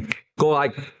person can go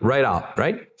like right out,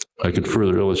 right? I could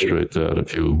further illustrate that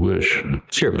if you wish.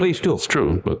 Sure, please do. It's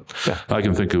true, but I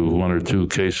can think of one or two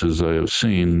cases I have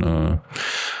seen.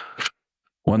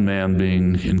 One man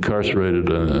being incarcerated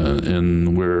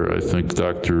in where I think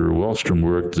Dr. Wallstrom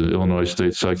worked, the Illinois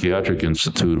State Psychiatric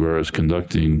Institute, where I was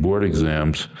conducting board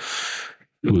exams.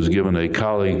 who was given to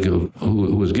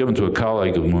a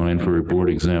colleague of mine for a board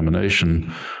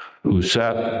examination, who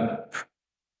sat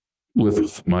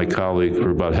with my colleague for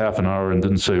about half an hour and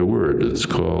didn't say a word. It's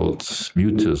called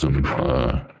mutism.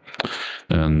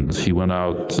 And he went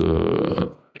out,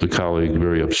 the colleague,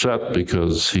 very upset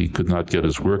because he could not get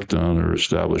his work done or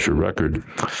establish a record.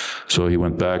 So he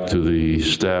went back to the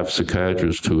staff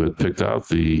psychiatrist who had picked out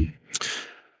the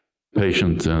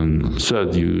patient and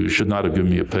said, "You should not have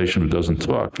given me a patient who doesn't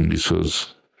talk." And he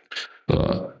says,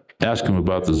 ask him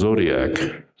about the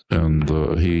Zodiac. And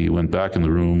he went back in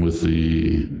the room with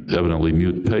the evidently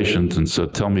mute patient and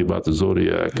said, "Tell me about the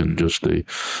Zodiac." And just a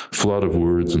flood of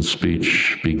words and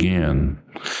speech began.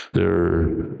 There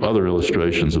are other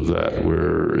illustrations of that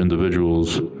where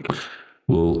individuals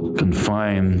will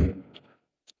confine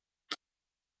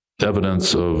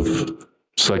evidence of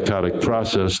psychotic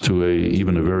process to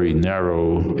even a very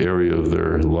narrow area of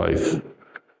their life.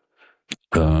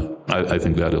 I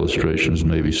think that illustration is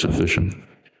maybe sufficient.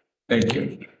 Thank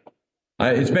you.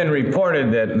 It's been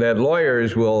reported that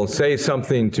lawyers will say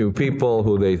something to people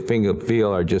who they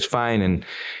feel are just fine and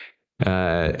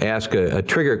ask a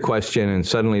trigger question, and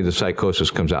suddenly the psychosis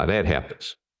comes out. That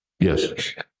happens.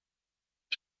 Yes.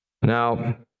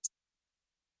 Now,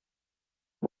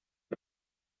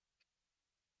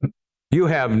 you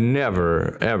have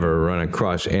never, ever run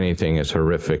across anything as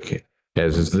horrific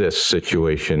as this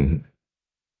situation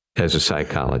as a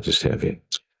psychologist, have you?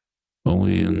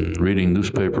 Only in reading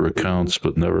newspaper accounts,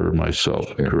 but never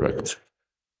myself. Yeah. Correct.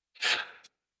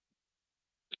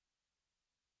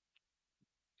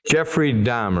 Jeffrey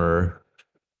Dahmer,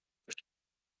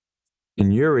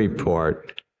 in your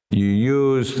report, you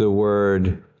use the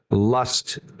word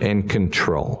lust and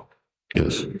control.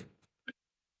 Yes.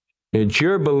 It's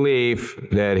your belief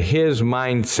that his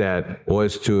mindset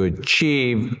was to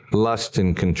achieve lust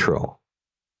and control,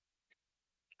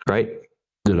 right?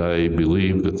 Did I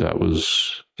believe that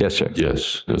was? Yes, sir.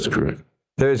 Yes, that's correct.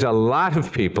 There's a lot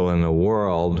of people in the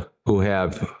world who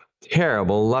have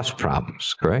terrible lust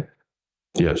problems, correct?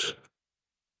 Yes.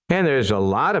 And there's a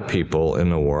lot of people in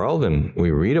the world, and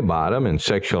we read about them in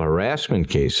sexual harassment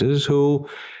cases, who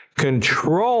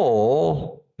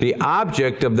control the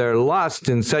object of their lust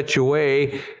in such a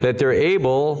way that they're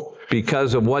able,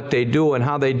 because of what they do and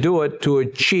how they do it, to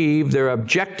achieve their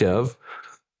objective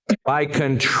by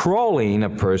controlling a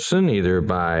person, either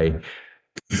by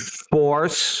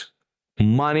force,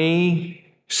 money,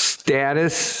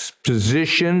 status,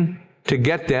 position, to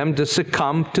get them to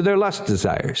succumb to their lust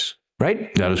desires,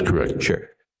 right? That is correct. Sure.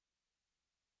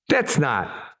 That's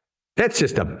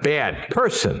just a bad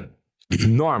person,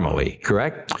 normally,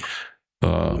 correct?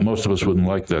 Most of us wouldn't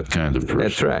like that kind of person.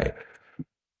 That's right.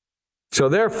 So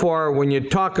therefore, when you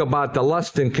talk about the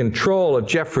lust and control of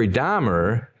Jeffrey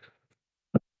Dahmer,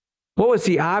 what was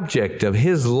the object of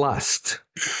his lust?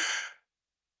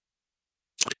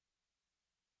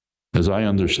 As I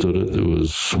understood it, it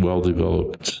was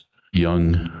well-developed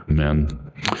young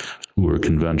men who were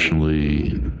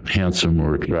conventionally handsome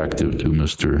or attractive to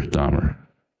Mr. Dahmer.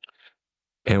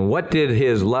 And what did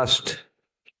his lust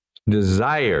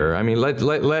desire? I mean,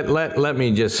 let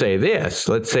me just say this.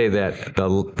 Let's say that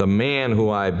the man who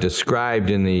I've described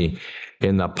in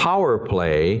the power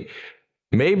play,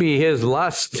 maybe his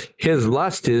lust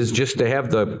is just to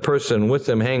have the person with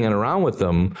them hanging around with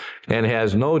them and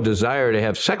has no desire to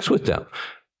have sex with them.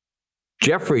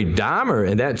 Jeffrey Dahmer,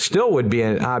 and that still would be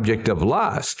an object of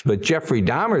lust, but Jeffrey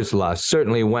Dahmer's lust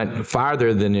certainly went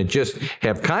farther than to just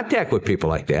have contact with people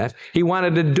like that. He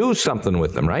wanted to do something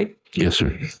with them, right? Yes,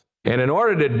 sir. And in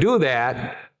order to do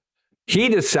that, he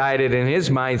decided in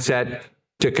his mindset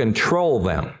to control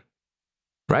them,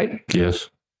 right?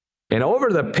 Yes. And over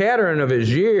the pattern of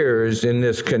his years in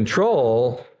this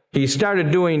control, he started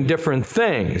doing different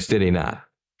things, did he not?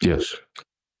 Yes.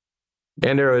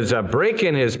 And there was a break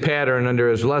in his pattern under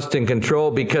his lust and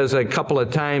control because a couple of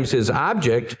times his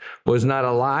object was not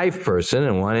a live person.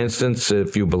 In one instance,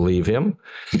 if you believe him,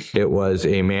 it was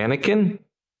a mannequin.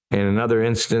 In another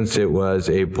instance, it was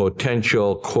a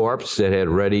potential corpse that had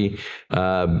already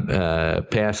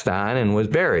passed on and was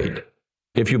buried,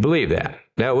 if you believe that.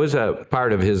 That was a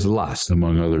part of his lust.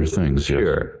 Among other things, yes.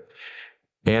 Sure.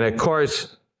 And of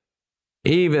course,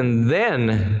 even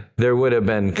then, there would have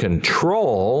been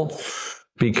control,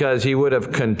 because he would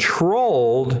have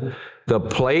controlled the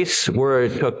place where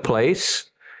it took place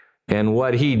and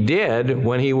what he did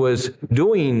when he was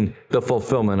doing the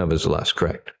fulfillment of his lust,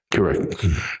 correct? Correct.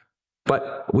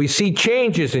 But we see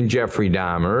changes in Jeffrey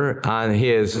Dahmer on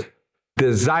his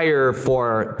desire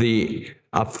for the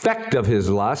effect of his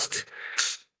lust,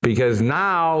 because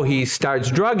now he starts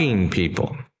drugging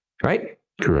people, right?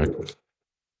 Correct.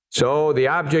 So the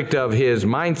object of his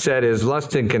mindset is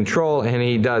lust and control, and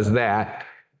he does that.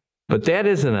 But that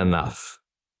isn't enough.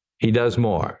 He does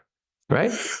more,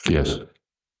 right? Yes.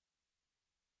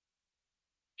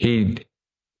 He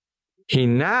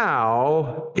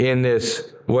now, in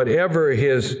this, whatever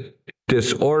his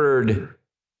disordered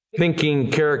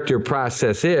thinking character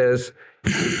process is,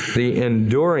 the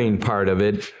enduring part of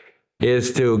it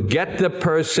is to get the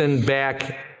person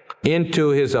back into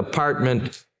his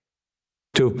apartment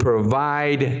to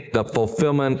provide the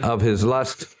fulfillment of his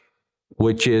lust,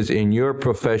 which is, in your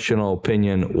professional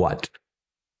opinion, what?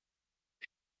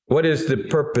 What is the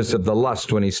purpose of the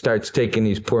lust when he starts taking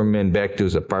these poor men back to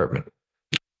his apartment?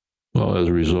 Well, as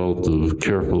a result of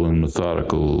careful and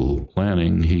methodical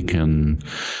planning, he can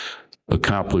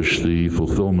accomplish the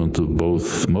fulfillment of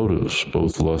both motives,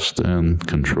 both lust and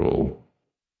control.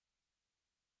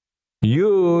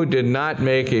 You did not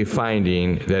make a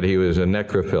finding that he was a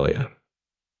necrophilia.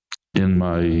 In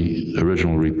my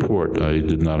original report, I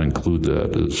did not include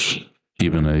that as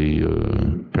even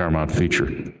a paramount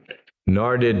feature.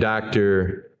 Nor did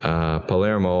Dr.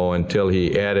 Palermo until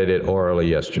he added it orally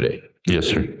yesterday. Yes,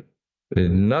 sir. There's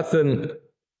nothing.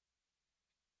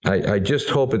 I just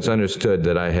hope it's understood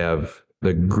that I have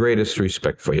the greatest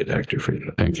respect for you, Dr.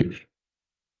 Friedman. Thank you.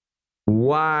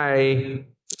 Why,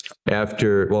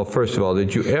 well, first of all,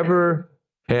 did you ever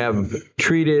have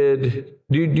treated,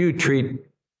 do you treat,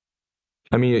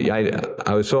 I mean,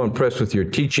 I was so impressed with your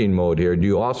teaching mode here. Do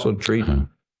you also treat?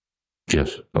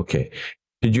 Yes. Okay.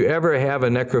 Did you ever have a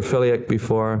necrophiliac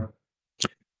before?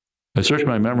 I searched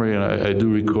my memory, and I do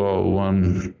recall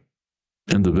one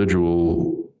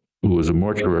individual who was a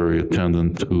mortuary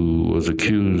attendant who was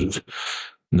accused,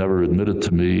 never admitted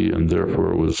to me, and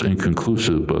therefore was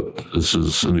inconclusive, but this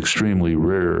is an extremely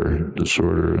rare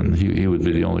disorder, and he would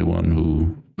be the only one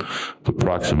who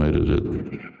approximated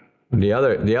it. The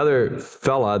other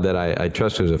fella that I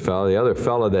trust was a fella, the other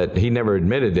fella that he never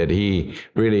admitted that he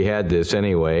really had this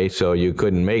anyway, so you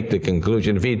couldn't make the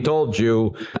conclusion. If he told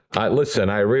you, listen,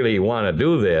 I really want to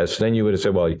do this, then you would have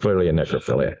said, well, you're clearly a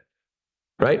necrophiliac,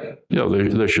 right? Yeah,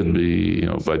 there should be,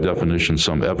 by definition,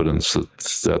 some evidence that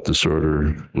that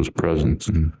disorder was present.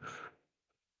 And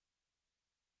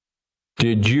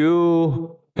did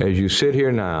you, as you sit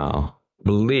here now,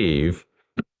 believe,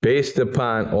 based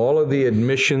upon all of the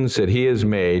admissions that he has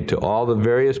made to all the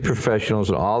various professionals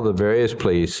and all the various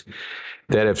police,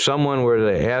 that if someone were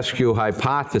to ask you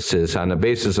hypothesis on the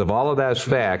basis of all of those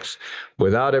facts,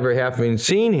 without ever having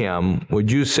seen him,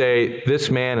 would you say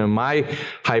this man, in my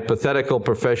hypothetical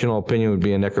professional opinion, would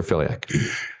be a necrophiliac?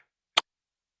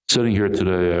 Sitting here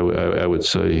today, I would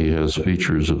say he has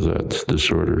features of that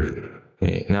disorder.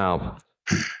 Okay, now,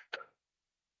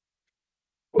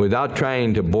 without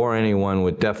trying to bore anyone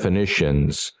with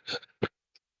definitions,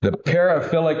 the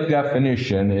paraphilic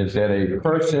definition is that a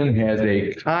person has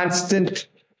a constant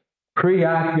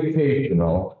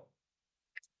preoccupational.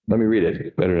 Let me read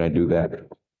it. Better than I do that.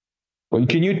 Well,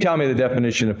 can you tell me the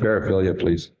definition of paraphilia,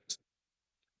 please?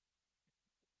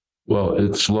 Well,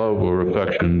 it's love or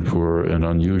affection for an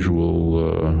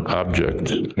unusual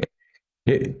object.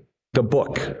 The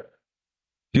book.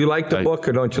 Do you like the book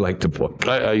or don't you like the book?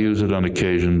 I use it on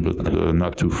occasion, but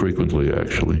not too frequently,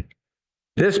 actually.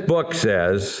 This book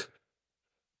says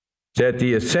that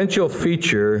the essential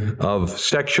feature of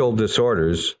sexual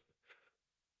disorders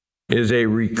is a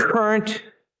recurrent,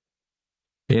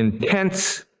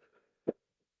 intense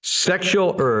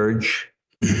sexual urge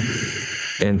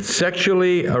and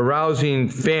sexually arousing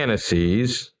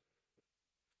fantasies,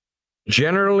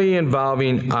 generally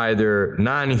involving either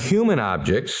non-human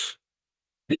objects,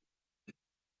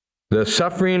 the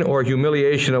suffering or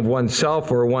humiliation of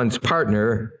oneself or one's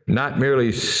partner, not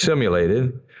merely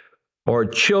simulated, or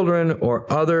children or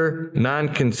other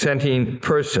non-consenting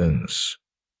persons.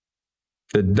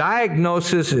 The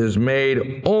diagnosis is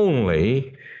made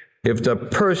only if the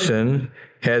person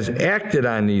has acted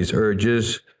on these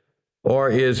urges or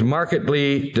is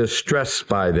markedly distressed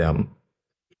by them.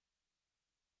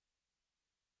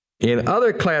 In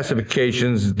other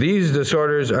classifications, these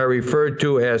disorders are referred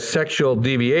to as sexual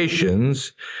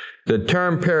deviations. The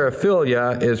term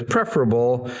paraphilia is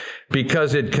preferable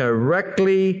because it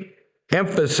correctly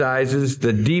emphasizes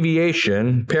the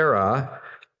deviation, para,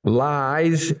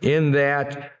 lies in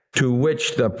that to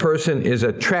which the person is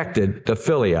attracted, the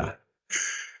philia.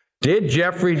 Did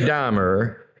Jeffrey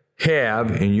Dahmer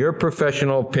have, in your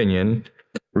professional opinion,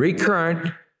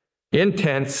 recurrent,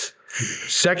 intense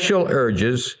sexual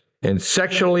urges and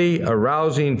sexually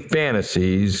arousing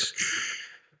fantasies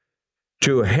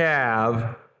to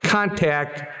have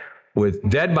contact with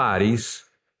dead bodies,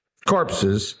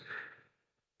 corpses,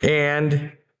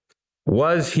 and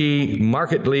Was he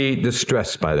markedly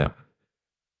distressed by them?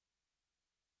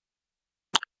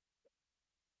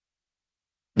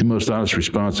 The most honest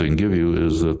response I can give you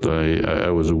is that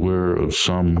I was aware of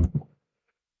some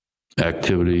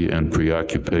activity and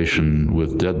preoccupation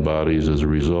with dead bodies as a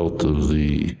result of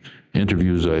the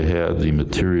interviews I had, the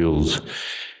materials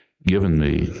given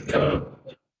me.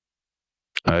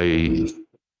 I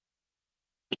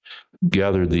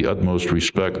gathered the utmost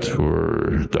respect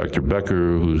for Dr.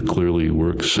 Becker, who clearly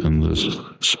works in this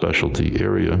specialty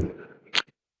area,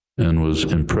 and was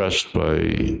impressed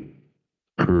by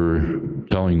her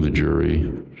telling the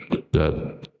jury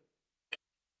that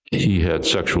he had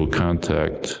sexual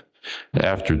contact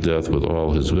after death with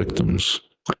all his victims.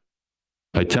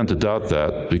 I tend to doubt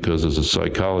that because as a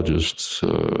psychologist,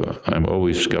 I'm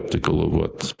always skeptical of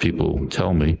what people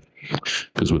tell me,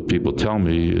 because what people tell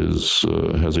me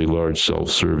has a large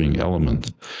self-serving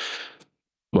element.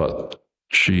 But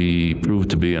she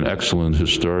proved to be an excellent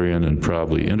historian and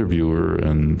probably interviewer,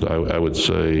 and I would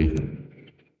say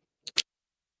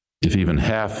if even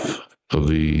half of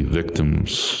the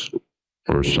victims,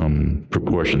 or some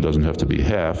proportion, doesn't have to be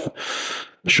half,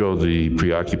 show the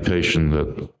preoccupation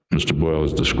that Mr. Boyle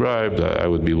has described, I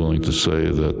would be willing to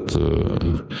say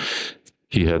that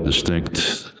he had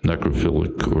distinct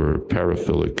necrophilic or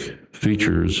paraphilic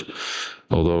features,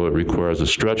 although it requires a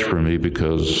stretch for me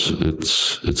because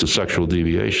it's a sexual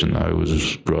deviation. I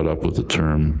was brought up with the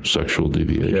term sexual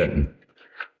deviation.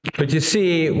 Yeah. But you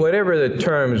see, whatever the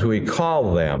terms we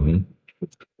call them,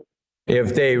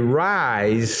 if they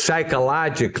rise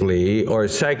psychologically or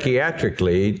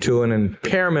psychiatrically to an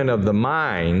impairment of the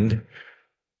mind,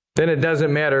 then it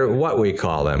doesn't matter what we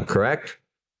call them, correct?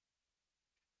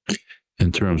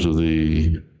 In terms of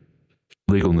the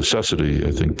legal necessity,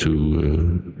 I think,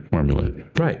 to formulate.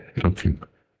 Right. Okay.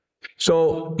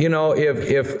 So, you know, if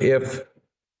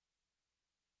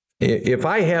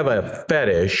I have a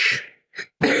fetish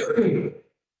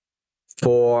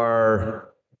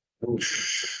for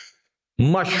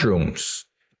mushrooms,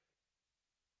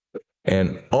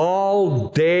 and all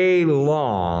day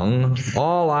long,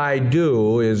 all I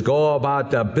do is go about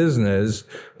the business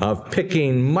of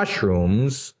picking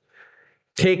mushrooms,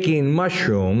 taking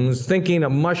mushrooms, thinking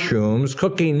of mushrooms,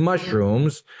 cooking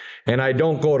mushrooms, and I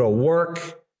don't go to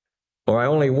work, or I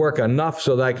only work enough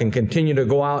so that I can continue to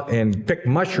go out and pick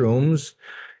mushrooms,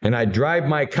 and I drive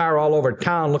my car all over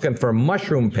town looking for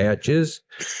mushroom patches,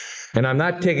 and I'm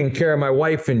not taking care of my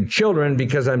wife and children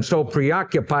because I'm so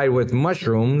preoccupied with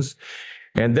mushrooms.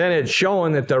 And then it's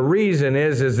showing that the reason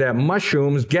is that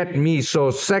mushrooms get me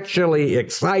so sexually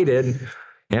excited,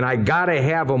 and I gotta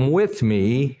have them with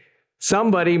me.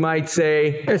 Somebody might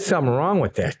say, there's something wrong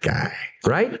with that guy,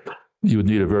 right? You would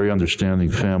need a very understanding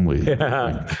family.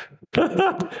 Yeah.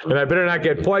 And I better not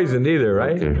get poisoned either,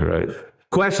 right? Okay, right.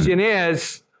 Question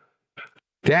is,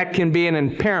 that can be an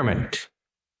impairment.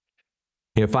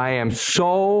 If I am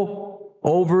so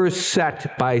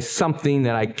overset by something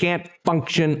that I can't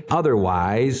function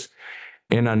otherwise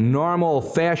in a normal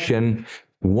fashion,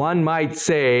 one might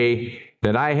say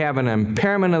that I have an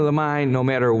impairment of the mind no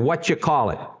matter what you call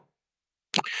it.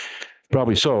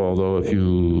 Probably so, although if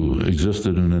you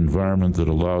existed in an environment that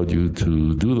allowed you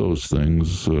to do those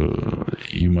things,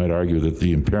 you might argue that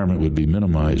the impairment would be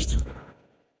minimized.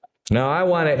 Now, I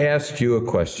want to ask you a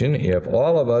question. If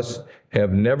all of us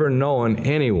have never known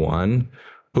anyone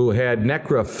who had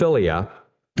necrophilia,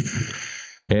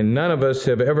 and none of us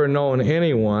have ever known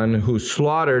anyone who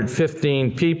slaughtered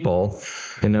 15 people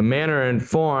in the manner and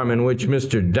form in which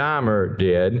Mr. Dahmer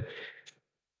did,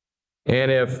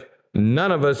 and if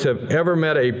none of us have ever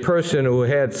met a person who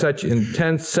had such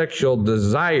intense sexual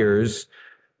desires,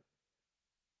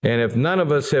 and if none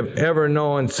of us have ever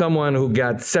known someone who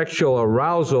got sexual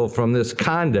arousal from this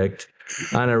conduct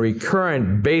on a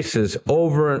recurrent basis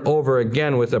over and over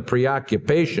again with a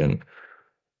preoccupation,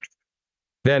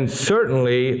 then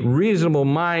certainly reasonable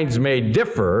minds may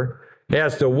differ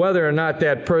as to whether or not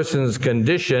that person's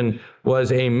condition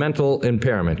was a mental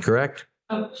impairment, correct?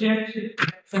 Objection.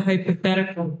 It's a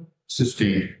hypothetical.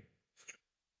 Sustained.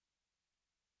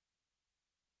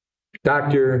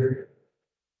 Doctor,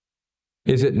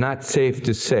 is it not safe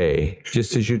to say,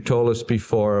 just as you told us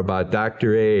before about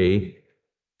Dr. A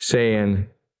saying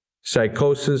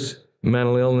psychosis,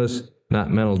 mental illness, not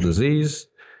mental disease,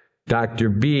 Dr.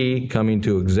 B coming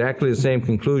to exactly the same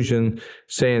conclusion,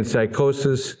 saying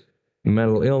psychosis,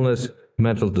 mental illness,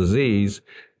 mental disease,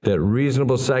 that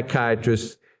reasonable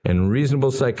psychiatrists and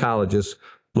reasonable psychologists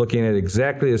looking at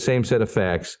exactly the same set of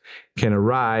facts can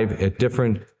arrive at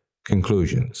different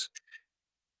conclusions?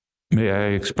 May I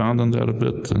expound on that a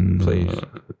bit? And, Please.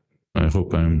 I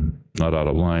hope I'm not out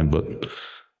of line, but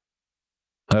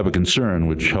I have a concern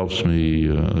which helps me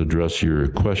address your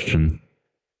question.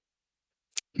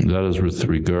 That is with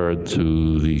regard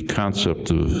to the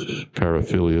concept of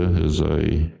paraphilia, as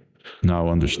I now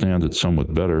understand it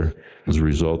somewhat better as a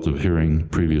result of hearing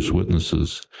previous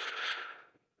witnesses,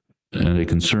 and a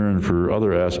concern for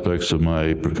other aspects of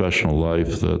my professional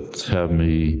life that have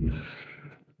me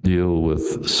deal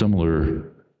with similar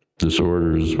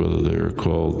disorders, whether they're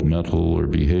called mental or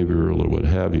behavioral or what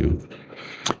have you.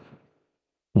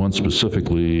 One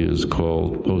specifically is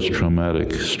called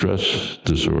post-traumatic stress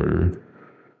disorder,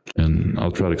 and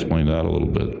I'll try to explain that a little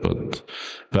bit. But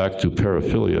back to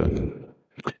paraphilia,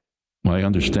 my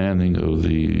understanding of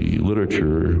the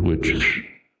literature, which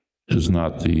is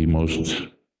not the most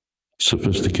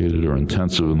sophisticated or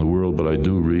intensive in the world, but I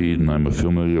do read, and I'm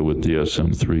familiar with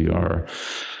DSM-3R.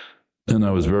 And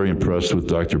I was very impressed with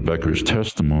Dr. Becker's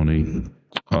testimony.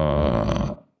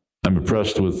 I'm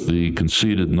impressed with the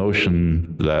conceited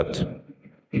notion that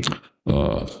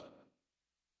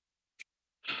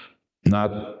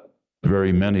not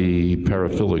very many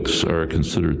paraphilics are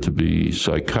considered to be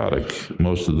psychotic.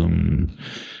 Most of them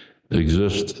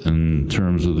exist in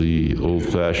terms of the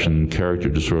old-fashioned character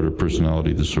disorder,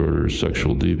 personality disorder,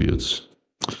 sexual deviance.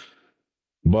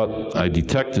 But I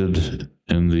detected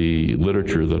in the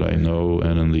literature that I know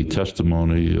and in the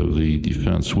testimony of the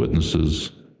defense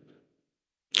witnesses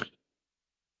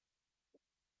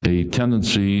a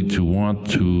tendency to want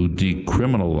to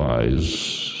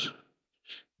decriminalize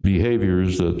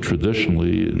behaviors that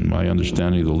traditionally, in my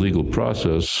understanding of the legal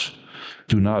process,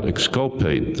 do not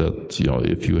exculpate. That,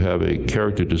 if you have a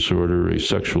character disorder, a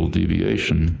sexual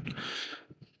deviation,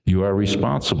 you are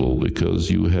responsible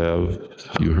because you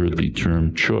heard the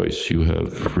term choice, you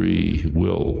have free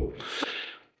will.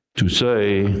 To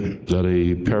say that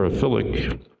a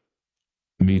paraphilic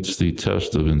meets the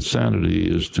test of insanity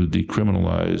is to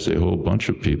decriminalize a whole bunch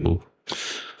of people,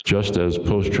 just as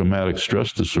post-traumatic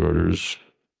stress disorders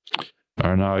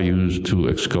are now used to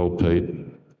exculpate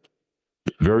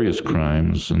various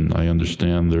crimes. And I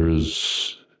understand there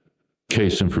is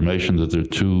case information that there are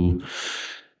 2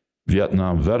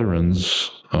 Vietnam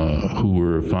veterans who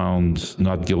were found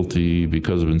not guilty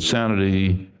because of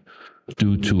insanity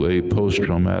due to a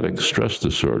post-traumatic stress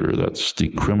disorder. That's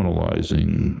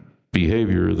decriminalizing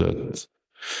behavior that,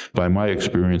 by my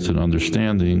experience and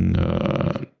understanding,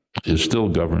 is still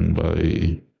governed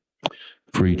by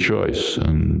free choice.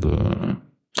 And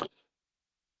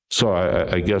so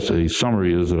I guess a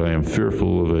summary is that I am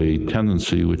fearful of a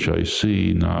tendency which I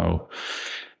see now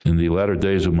in the latter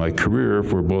days of my career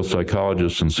for both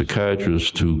psychologists and psychiatrists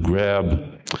to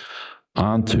grab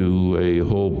onto a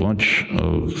whole bunch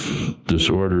of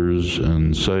disorders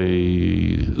and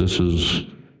say this is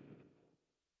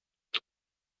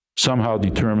somehow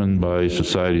determined by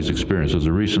society's experience. There's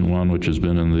a recent one which has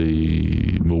been in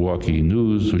the Milwaukee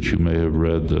News, which you may have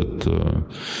read, that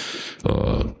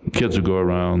kids who go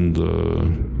around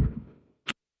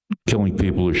killing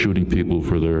people or shooting people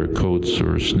for their coats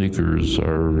or sneakers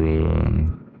are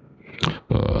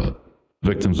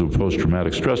victims of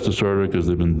post-traumatic stress disorder because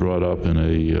they've been brought up in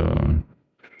a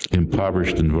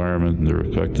impoverished environment and they're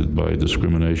affected by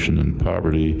discrimination and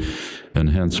poverty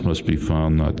and hence must be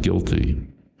found not guilty.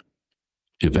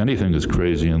 If anything is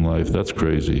crazy in life, that's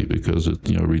crazy because it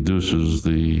reduces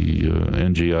the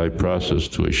NGI process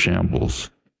to a shambles.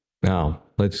 Now,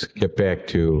 let's get back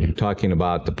to talking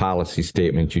about the policy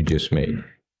statement you just made.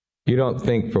 You don't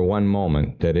think for one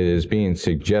moment that it is being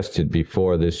suggested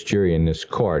before this jury in this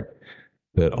court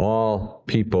that all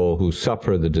people who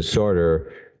suffer the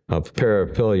disorder of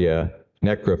paraphilia,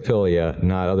 necrophilia,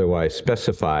 not otherwise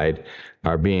specified,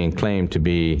 are being claimed to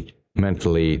be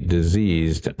mentally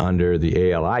diseased under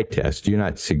the ALI test. You're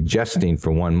not suggesting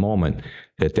for one moment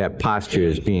that that posture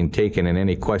is being taken in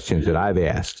any questions that I've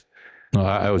asked. No,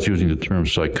 I was using the term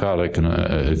psychotic, and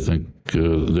I think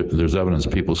there's evidence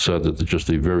people said that just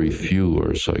a very few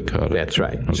are psychotic. That's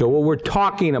right. Okay. So what we're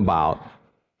talking about,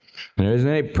 and there isn't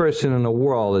any person in the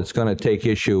world that's going to take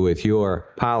issue with your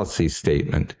policy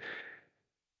statement.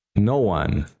 No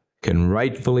one can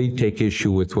rightfully take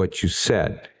issue with what you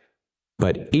said.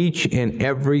 But each and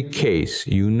every case,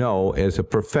 as a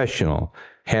professional,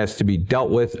 has to be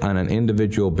dealt with on an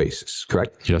individual basis,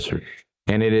 correct? Yes, sir.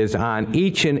 And it is on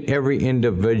each and every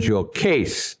individual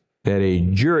case that a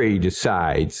jury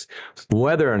decides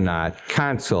whether or not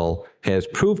counsel has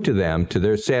proved to them, to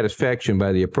their satisfaction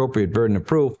by the appropriate burden of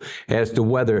proof, as to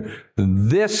whether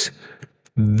this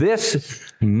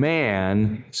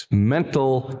man's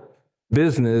mental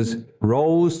business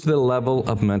rose to the level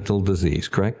of mental disease,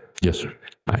 correct? Yes, sir.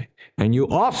 Right. And you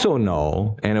also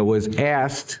know, and it was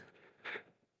asked,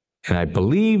 and I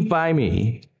believe by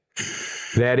me,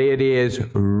 that it is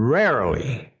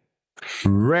rarely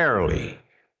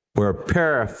where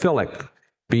paraphilic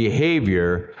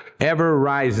behavior ever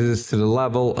rises to the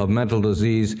level of mental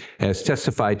disease as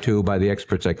testified to by the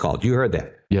experts I called. You heard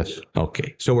that? Yes.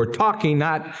 Okay. So we're talking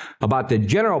not about the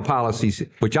general policies,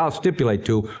 which I'll stipulate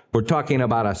to. We're talking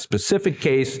about a specific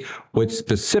case with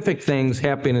specific things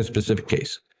happening in a specific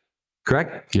case.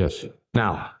 Correct? Yes.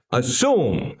 Now,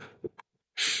 assume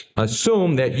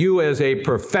that you as a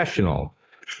professional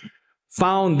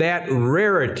found that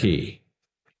rarity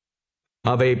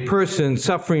of a person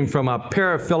suffering from a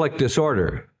paraphilic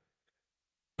disorder,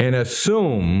 and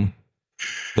assume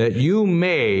that you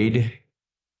made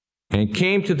and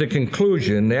came to the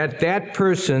conclusion that that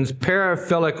person's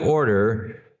paraphilic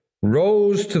order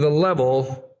rose to the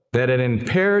level that it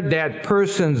impaired that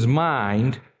person's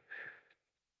mind,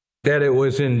 that it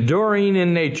was enduring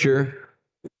in nature,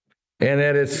 and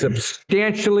that it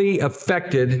substantially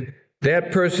affected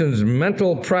that person's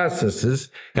mental processes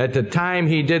at the time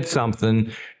he did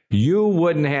something, you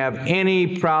wouldn't have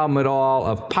any problem at all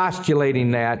of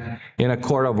postulating that in a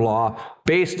court of law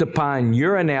based upon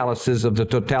your analysis of the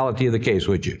totality of the case,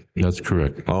 would you? That's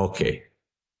correct. Okay.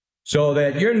 So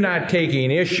that you're not taking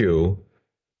issue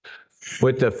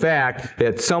with the fact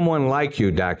that someone like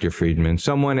you, Dr. Friedman,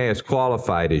 someone as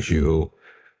qualified as you,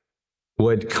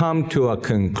 would come to a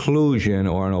conclusion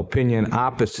or an opinion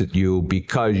opposite you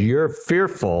because you're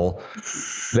fearful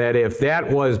that if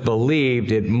that was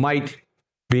believed, it might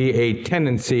be a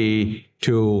tendency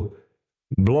to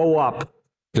blow up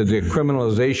the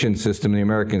decriminalization system, the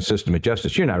American system of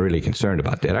justice. You're not really concerned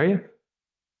about that, are you?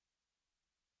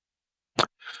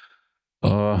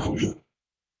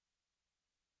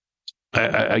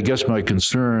 I guess my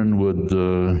concern would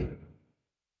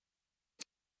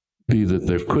be that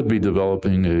there could be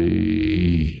developing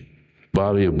a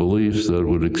body of beliefs that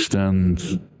would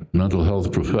extend mental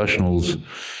health professionals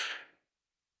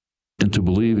into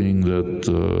believing that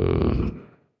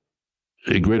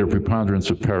a greater preponderance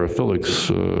of paraphilics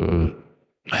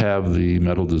have the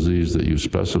mental disease that you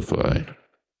specify.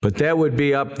 But that would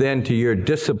be up then to your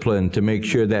discipline to make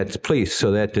sure that's policed,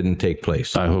 so that didn't take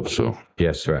place. I hope so.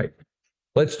 Yes, right.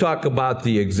 Let's talk about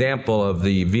the example of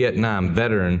the Vietnam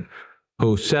veteran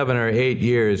who 7 or 8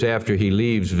 years after he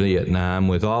leaves Vietnam,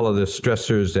 with all of the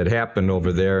stressors that happened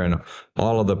over there and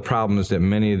all of the problems that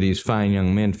many of these fine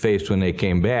young men faced when they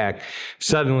came back,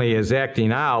 suddenly is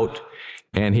acting out,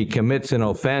 and he commits an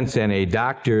offense, and a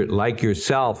doctor like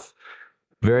yourself,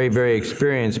 very, very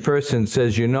experienced person,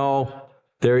 says, you know,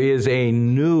 there is a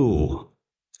new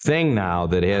thing now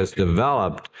that has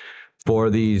developed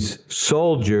for these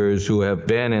soldiers who have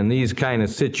been in these kind of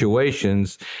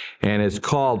situations, and it's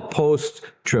called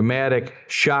post-traumatic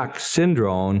shock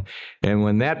syndrome. And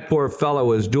when that poor fellow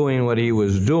was doing what he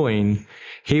was doing,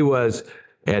 he was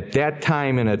at that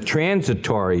time in a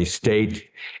transitory state,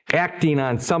 acting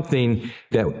on something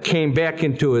that came back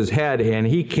into his head, and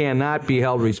he cannot be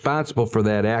held responsible for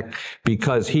that act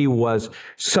because he was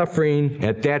suffering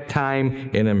at that time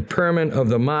an impairment of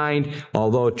the mind,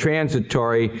 although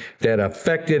transitory, that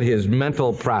affected his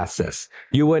mental process.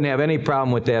 You wouldn't have any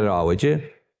problem with that at all, would you?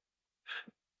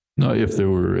 No, if there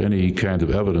were any kind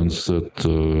of evidence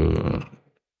that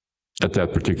at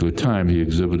that particular time he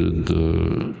exhibited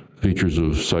features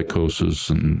of psychosis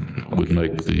and would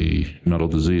make the mental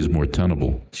disease more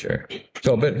tenable. Sure.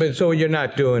 So, but so what you're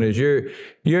not doing is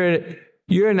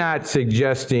you're not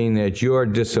suggesting that your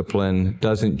discipline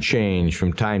doesn't change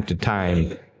from time to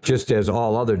time, just as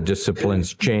all other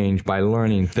disciplines change by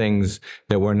learning things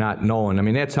that we're not knowing. I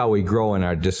mean, that's how we grow in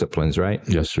our disciplines, right?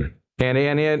 Yes, sir. And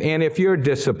if your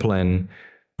discipline,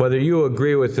 whether you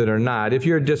agree with it or not, if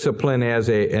your discipline as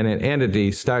an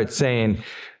entity starts saying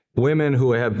women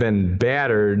who have been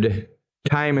battered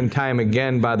time and time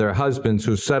again by their husbands,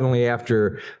 who suddenly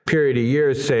after a period of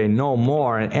years say no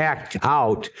more and act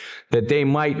out, that they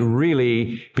might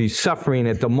really be suffering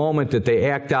at the moment that they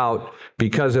act out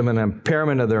because of an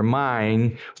impairment of their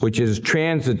mind, which is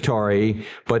transitory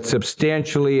but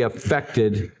substantially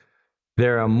affected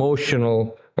their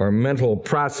emotional or mental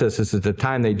processes at the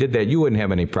time they did that, you wouldn't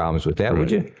have any problems with that,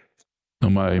 would you? Now,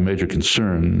 my major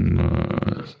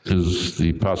concern is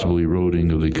the possible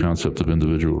eroding of the concept of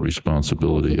individual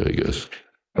responsibility, I guess.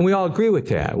 And we all agree with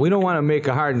that. We don't want to make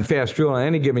a hard and fast rule in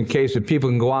any given case that people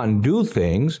can go out and do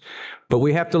things, but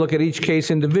we have to look at each case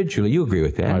individually. You agree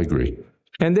with that? I agree.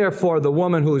 And therefore, the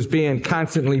woman who is being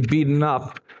constantly beaten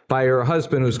up by her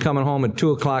husband who's coming home at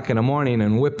 2 o'clock in the morning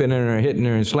and whipping her and hitting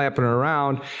her and slapping her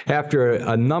around, after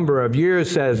a number of years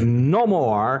says no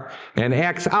more and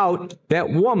acts out, that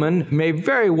woman may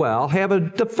very well have a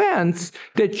defense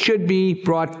that should be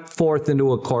brought forth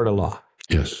into a court of law.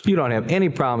 Yes. You don't have any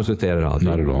problems with that at all, do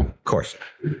you? Not at all. Of course.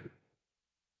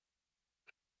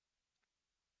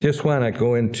 Just want to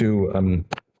go into,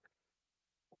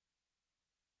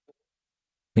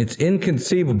 it's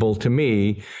inconceivable to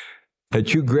me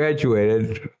that you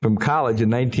graduated from college in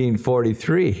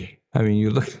 1943. I mean, you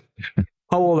look,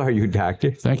 how old are you,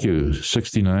 doctor? Thank you.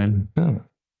 69. Oh.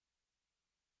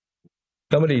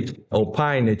 Somebody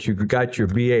opined that you got your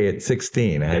BA at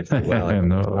 16. Well,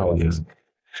 No, yes.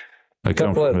 I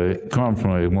come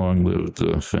from a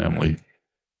long-lived family.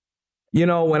 You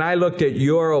know, when I looked at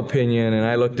your opinion and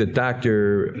I looked at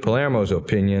Dr. Palermo's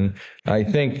opinion, I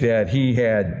think that he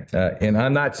had, and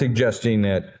I'm not suggesting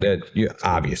that you,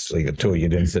 obviously, the two of you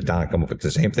didn't sit down and come up with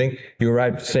the same thing. You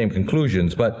arrived at the same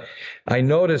conclusions. But I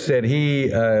noticed that he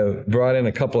brought in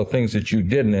a couple of things that you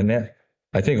didn't, and that,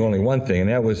 I think only one thing, and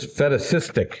that was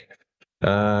fetishistic.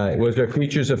 Was there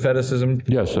features of fetishism?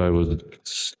 Yes, I would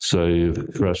say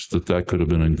pressed that could have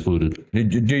been included.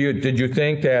 Did you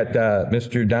think that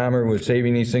Mr. Dahmer was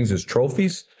saving these things as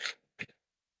trophies?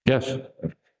 Yes.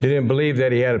 You didn't believe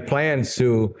that he had plans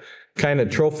to kind of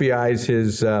trophyize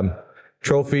his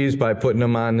trophies by putting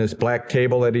them on this black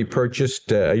table that he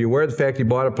purchased? Are you aware of the fact he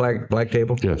bought a black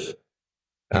table? Yes.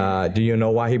 Do you know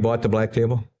why he bought the black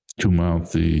table? To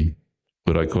mount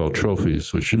what I call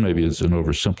trophies, which maybe is an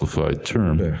oversimplified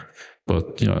term. Yeah.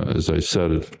 But, you know, as I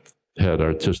said, it had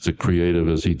artistic, creative,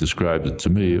 as he described it to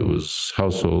me. It was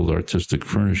household artistic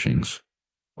furnishings.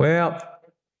 Well,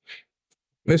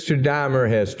 Mr. Dahmer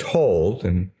has told,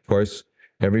 and of course,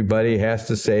 everybody has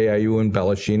to say, are you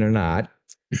embellishing or not?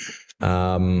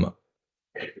 Mr.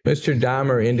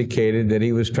 Dahmer indicated that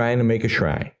he was trying to make a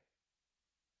shrine.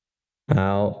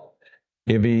 Now,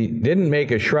 if he didn't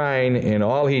make a shrine and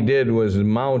all he did was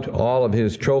mount all of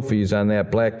his trophies on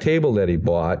that black table that he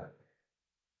bought,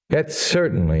 that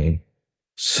certainly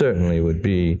would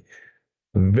be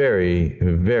very,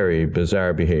 very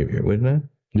bizarre behavior, wouldn't it?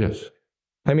 Yes.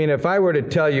 I mean, if I were to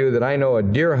tell you that I know a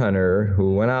deer hunter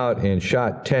who went out and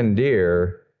shot 10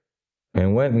 deer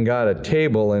and went and got a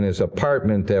table in his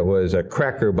apartment that was a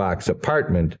cracker box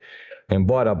apartment and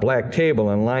bought a black table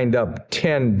and lined up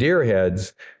 10 deer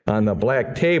heads on the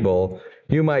black table,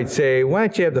 you might say, why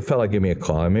don't you have the fella give me a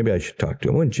call? Maybe I should talk to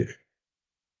him, wouldn't you?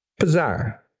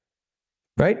 Bizarre,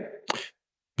 right?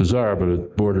 Bizarre, but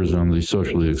it borders on the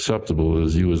socially acceptable,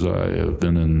 as you as I have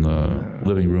been in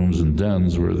living rooms and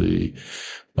dens where the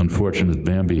unfortunate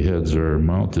Bambi heads are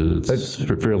mounted. It's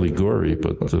fairly gory,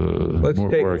 but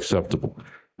more acceptable.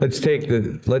 Let's take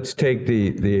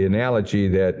the analogy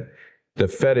that the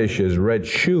fetish is red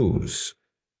shoes,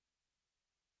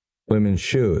 women's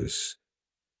shoes.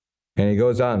 And he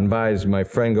goes out and my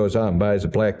friend goes out and buys a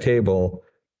black table,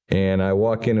 and I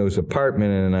walk into his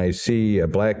apartment and I see a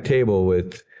black table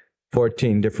with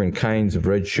 14 different kinds of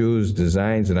red shoes,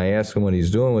 designs, and I ask him what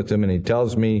he's doing with them, and he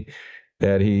tells me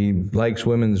that he likes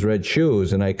women's red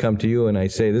shoes, and I come to you and I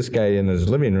say, this guy in his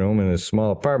living room in his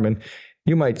small apartment,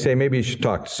 you might say, maybe you should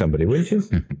talk to somebody, wouldn't you?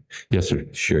 Yes, sir.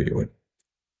 Sure you would.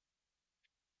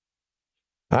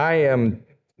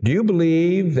 Do you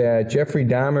believe that Jeffrey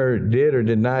Dahmer did or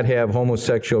did not have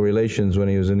homosexual relations when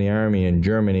he was in the Army in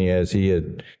Germany, as he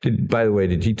had, by the way,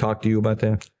 did he talk to you about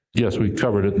that? Yes, we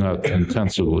covered it, not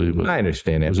intensively, but I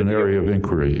understand that. It was an area of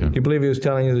inquiry. Yeah. Do you believe he was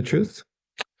telling you the truth?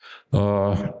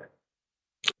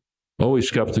 Always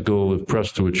skeptical if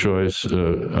pressed to a choice.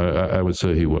 I would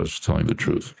say he was telling the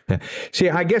truth. See,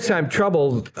 I guess I'm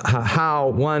troubled how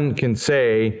one can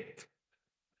say,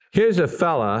 here's a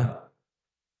fella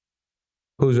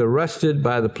who's arrested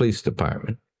by the police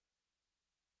department.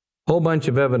 Whole bunch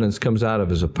of evidence comes out of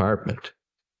his apartment.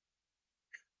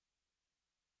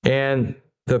 And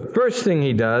the first thing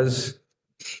he does,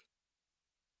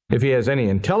 if he has any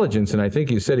intelligence, and I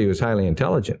think you said he was highly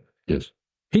intelligent. Yes.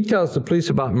 He tells the police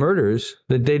about murders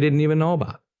that they didn't even know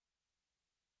about.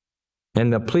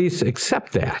 And the police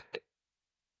accept that.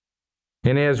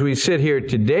 And as we sit here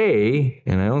today,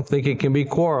 and I don't think it can be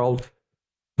quarreled,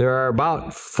 there are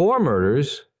about 4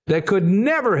 murders that could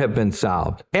never have been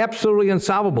solved. Absolutely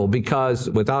unsolvable, because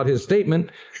without his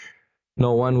statement,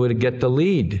 no one would get the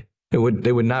lead. They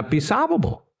would not be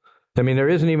solvable. I mean, there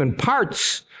isn't even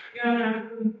parts.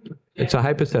 It's a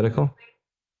hypothetical.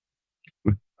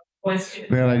 Well,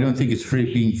 I don't think it's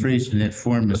being phrased in that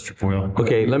form, Mr. Boyle.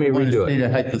 Okay, let me redo it. A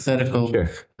hypothetical. Sure.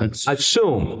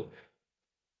 Assume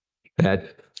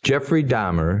that Jeffrey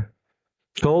Dahmer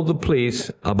told the police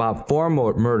about 4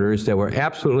 murders that were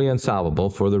absolutely unsolvable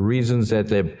for the reasons that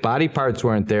the body parts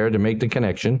weren't there to make the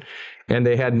connection, and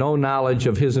they had no knowledge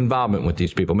of his involvement with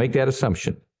these people. Make that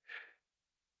assumption.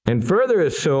 And further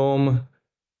assume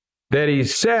that he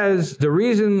says the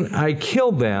reason I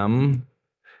killed them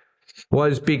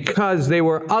was because they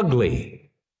were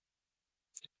ugly.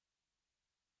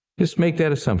 Just make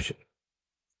that assumption.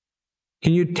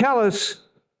 Can you tell us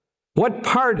what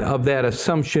part of that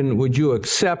assumption would you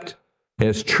accept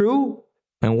as true,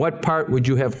 and what part would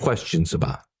you have questions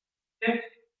about?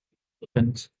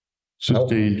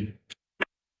 Sustained.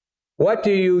 What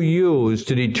do you use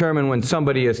to determine when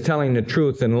somebody is telling the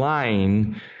truth and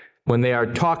lying when they are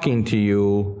talking to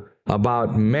you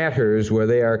about matters where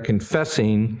they are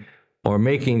confessing or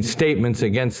making statements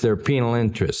against their penal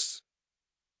interests?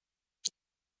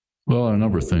 Well, a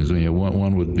number of things. I mean,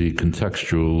 one would be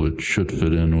contextual. It should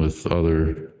fit in with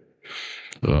other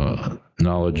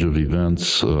knowledge of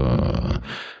events.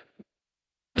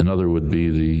 Another would be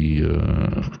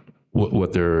the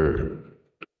what there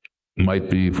might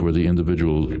be for the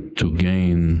individual to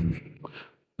gain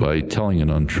by telling an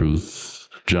untruth.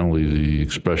 Generally, the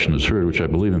expression is heard, which I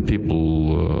believe in people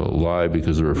lie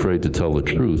because they're afraid to tell the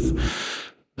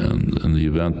truth. And in the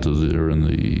event of or in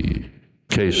the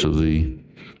case of the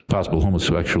possible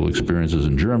homosexual experiences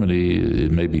in Germany,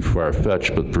 it may be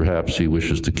far-fetched, but perhaps he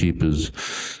wishes to keep his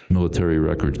military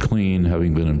record clean,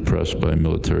 having been impressed by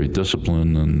military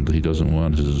discipline, and he doesn't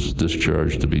want his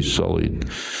discharge to be sullied.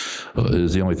 It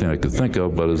is the only thing I could think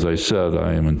of, but as I said,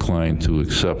 I am inclined to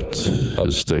accept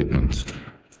his statement.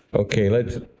 Okay,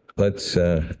 let's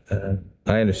I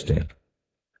understand.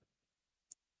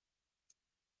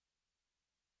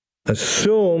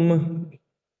 Assume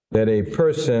that a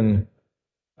person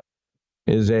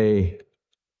is a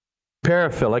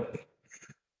paraphilic,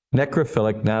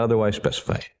 necrophilic, not otherwise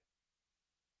specified.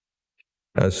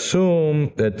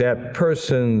 Assume that that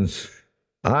person's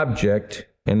object,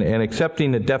 and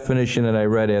accepting the definition that I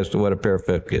read as to what a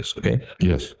paraphilic is, okay?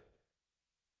 Yes.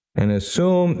 And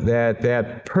assume that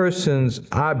that person's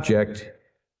object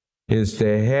is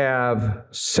to have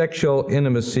sexual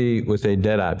intimacy with a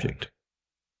dead object.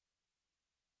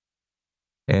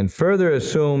 And further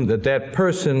assume that that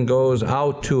person goes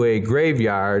out to a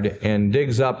graveyard and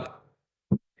digs up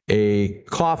a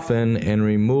coffin and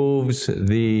removes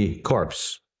the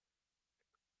corpse.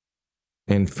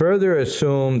 And further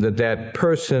assume that that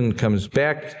person comes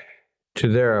back to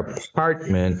their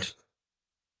apartment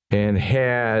and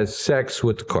has sex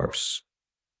with the corpse.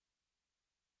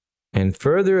 And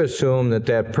further assume that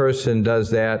that person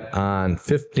does that on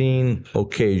 15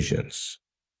 occasions.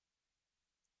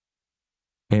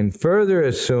 And further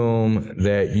assume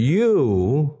that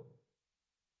you,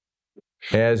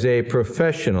 as a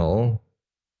professional,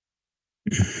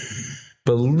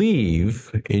 believe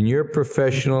in your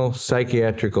professional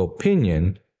psychiatric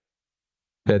opinion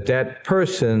that that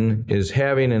person is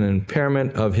having an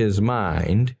impairment of his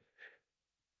mind,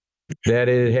 that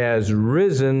it has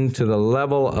risen to the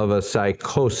level of a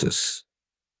psychosis.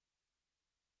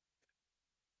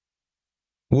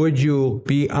 Would you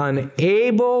be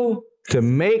unable to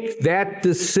make that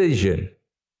decision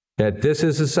that this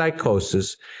is a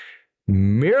psychosis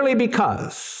merely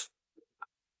because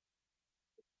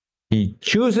he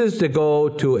chooses to go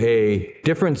to a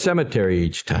different cemetery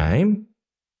each time,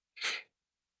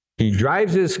 he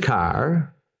drives his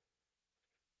car,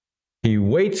 he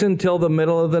waits until the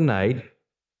middle of the night,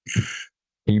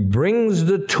 he brings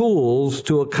the tools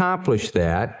to accomplish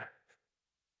that,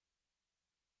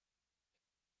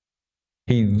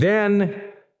 he then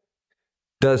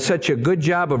does such a good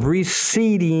job of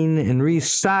reseeding and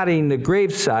resodding the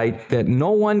gravesite that no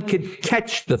one could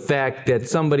catch the fact that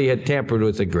somebody had tampered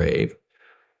with the grave,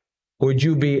 would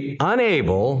you be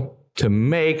unable to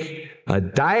make a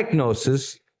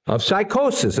diagnosis of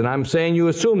psychosis? And I'm saying you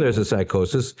assume there's a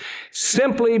psychosis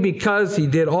simply because he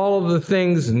did all of the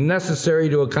things necessary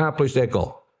to accomplish that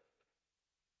goal.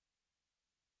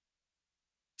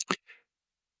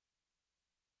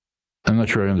 I'm not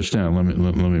sure I understand.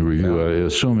 Let me review.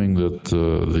 Assuming that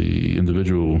the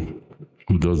individual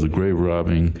who does the grave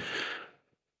robbing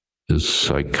is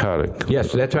psychotic.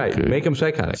 Yes, that's right. Okay. Make him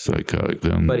psychotic. Psychotic,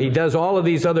 then. But he does all of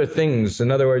these other things. In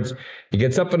other words, he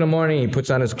gets up in the morning, he puts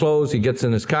on his clothes, he gets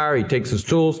in his car, he takes his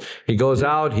tools, he goes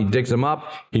out, he digs them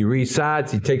up, he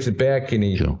resods, he takes it back, and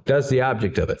he does the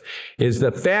object of it. Is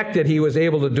the fact that he was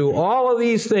able to do all of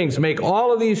these things, make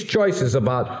all of these choices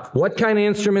about what kind of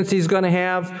instruments he's going to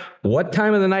have, what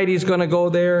time of the night he's going to go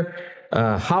there,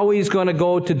 how he's going to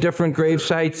go to different grave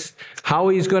sites, how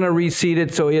he's going to reseed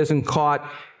it so he isn't caught.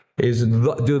 is,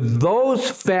 do those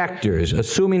factors,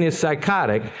 assuming he's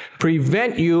psychotic,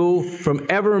 prevent you from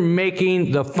ever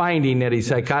making the finding that he's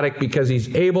psychotic because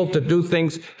he's able to do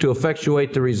things to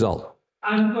effectuate the result?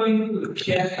 I'm going to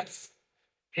object,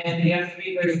 and the other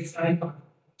three are sidebar.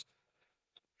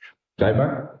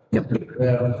 Sidebar?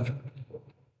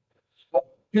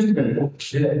 Just a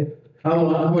minute.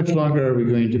 How much longer are we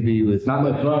going to be with? Not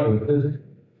much longer with this.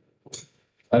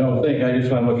 I don't think, I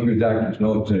just want to look through the doctor's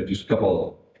notes and just a couple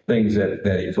of things that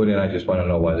he put in. I just want to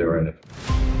know why they were in it.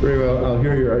 Very well, I'll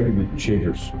hear your argument,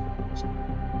 Shavers.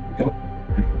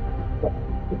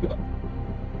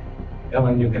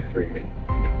 Ellen, you have 3 minutes.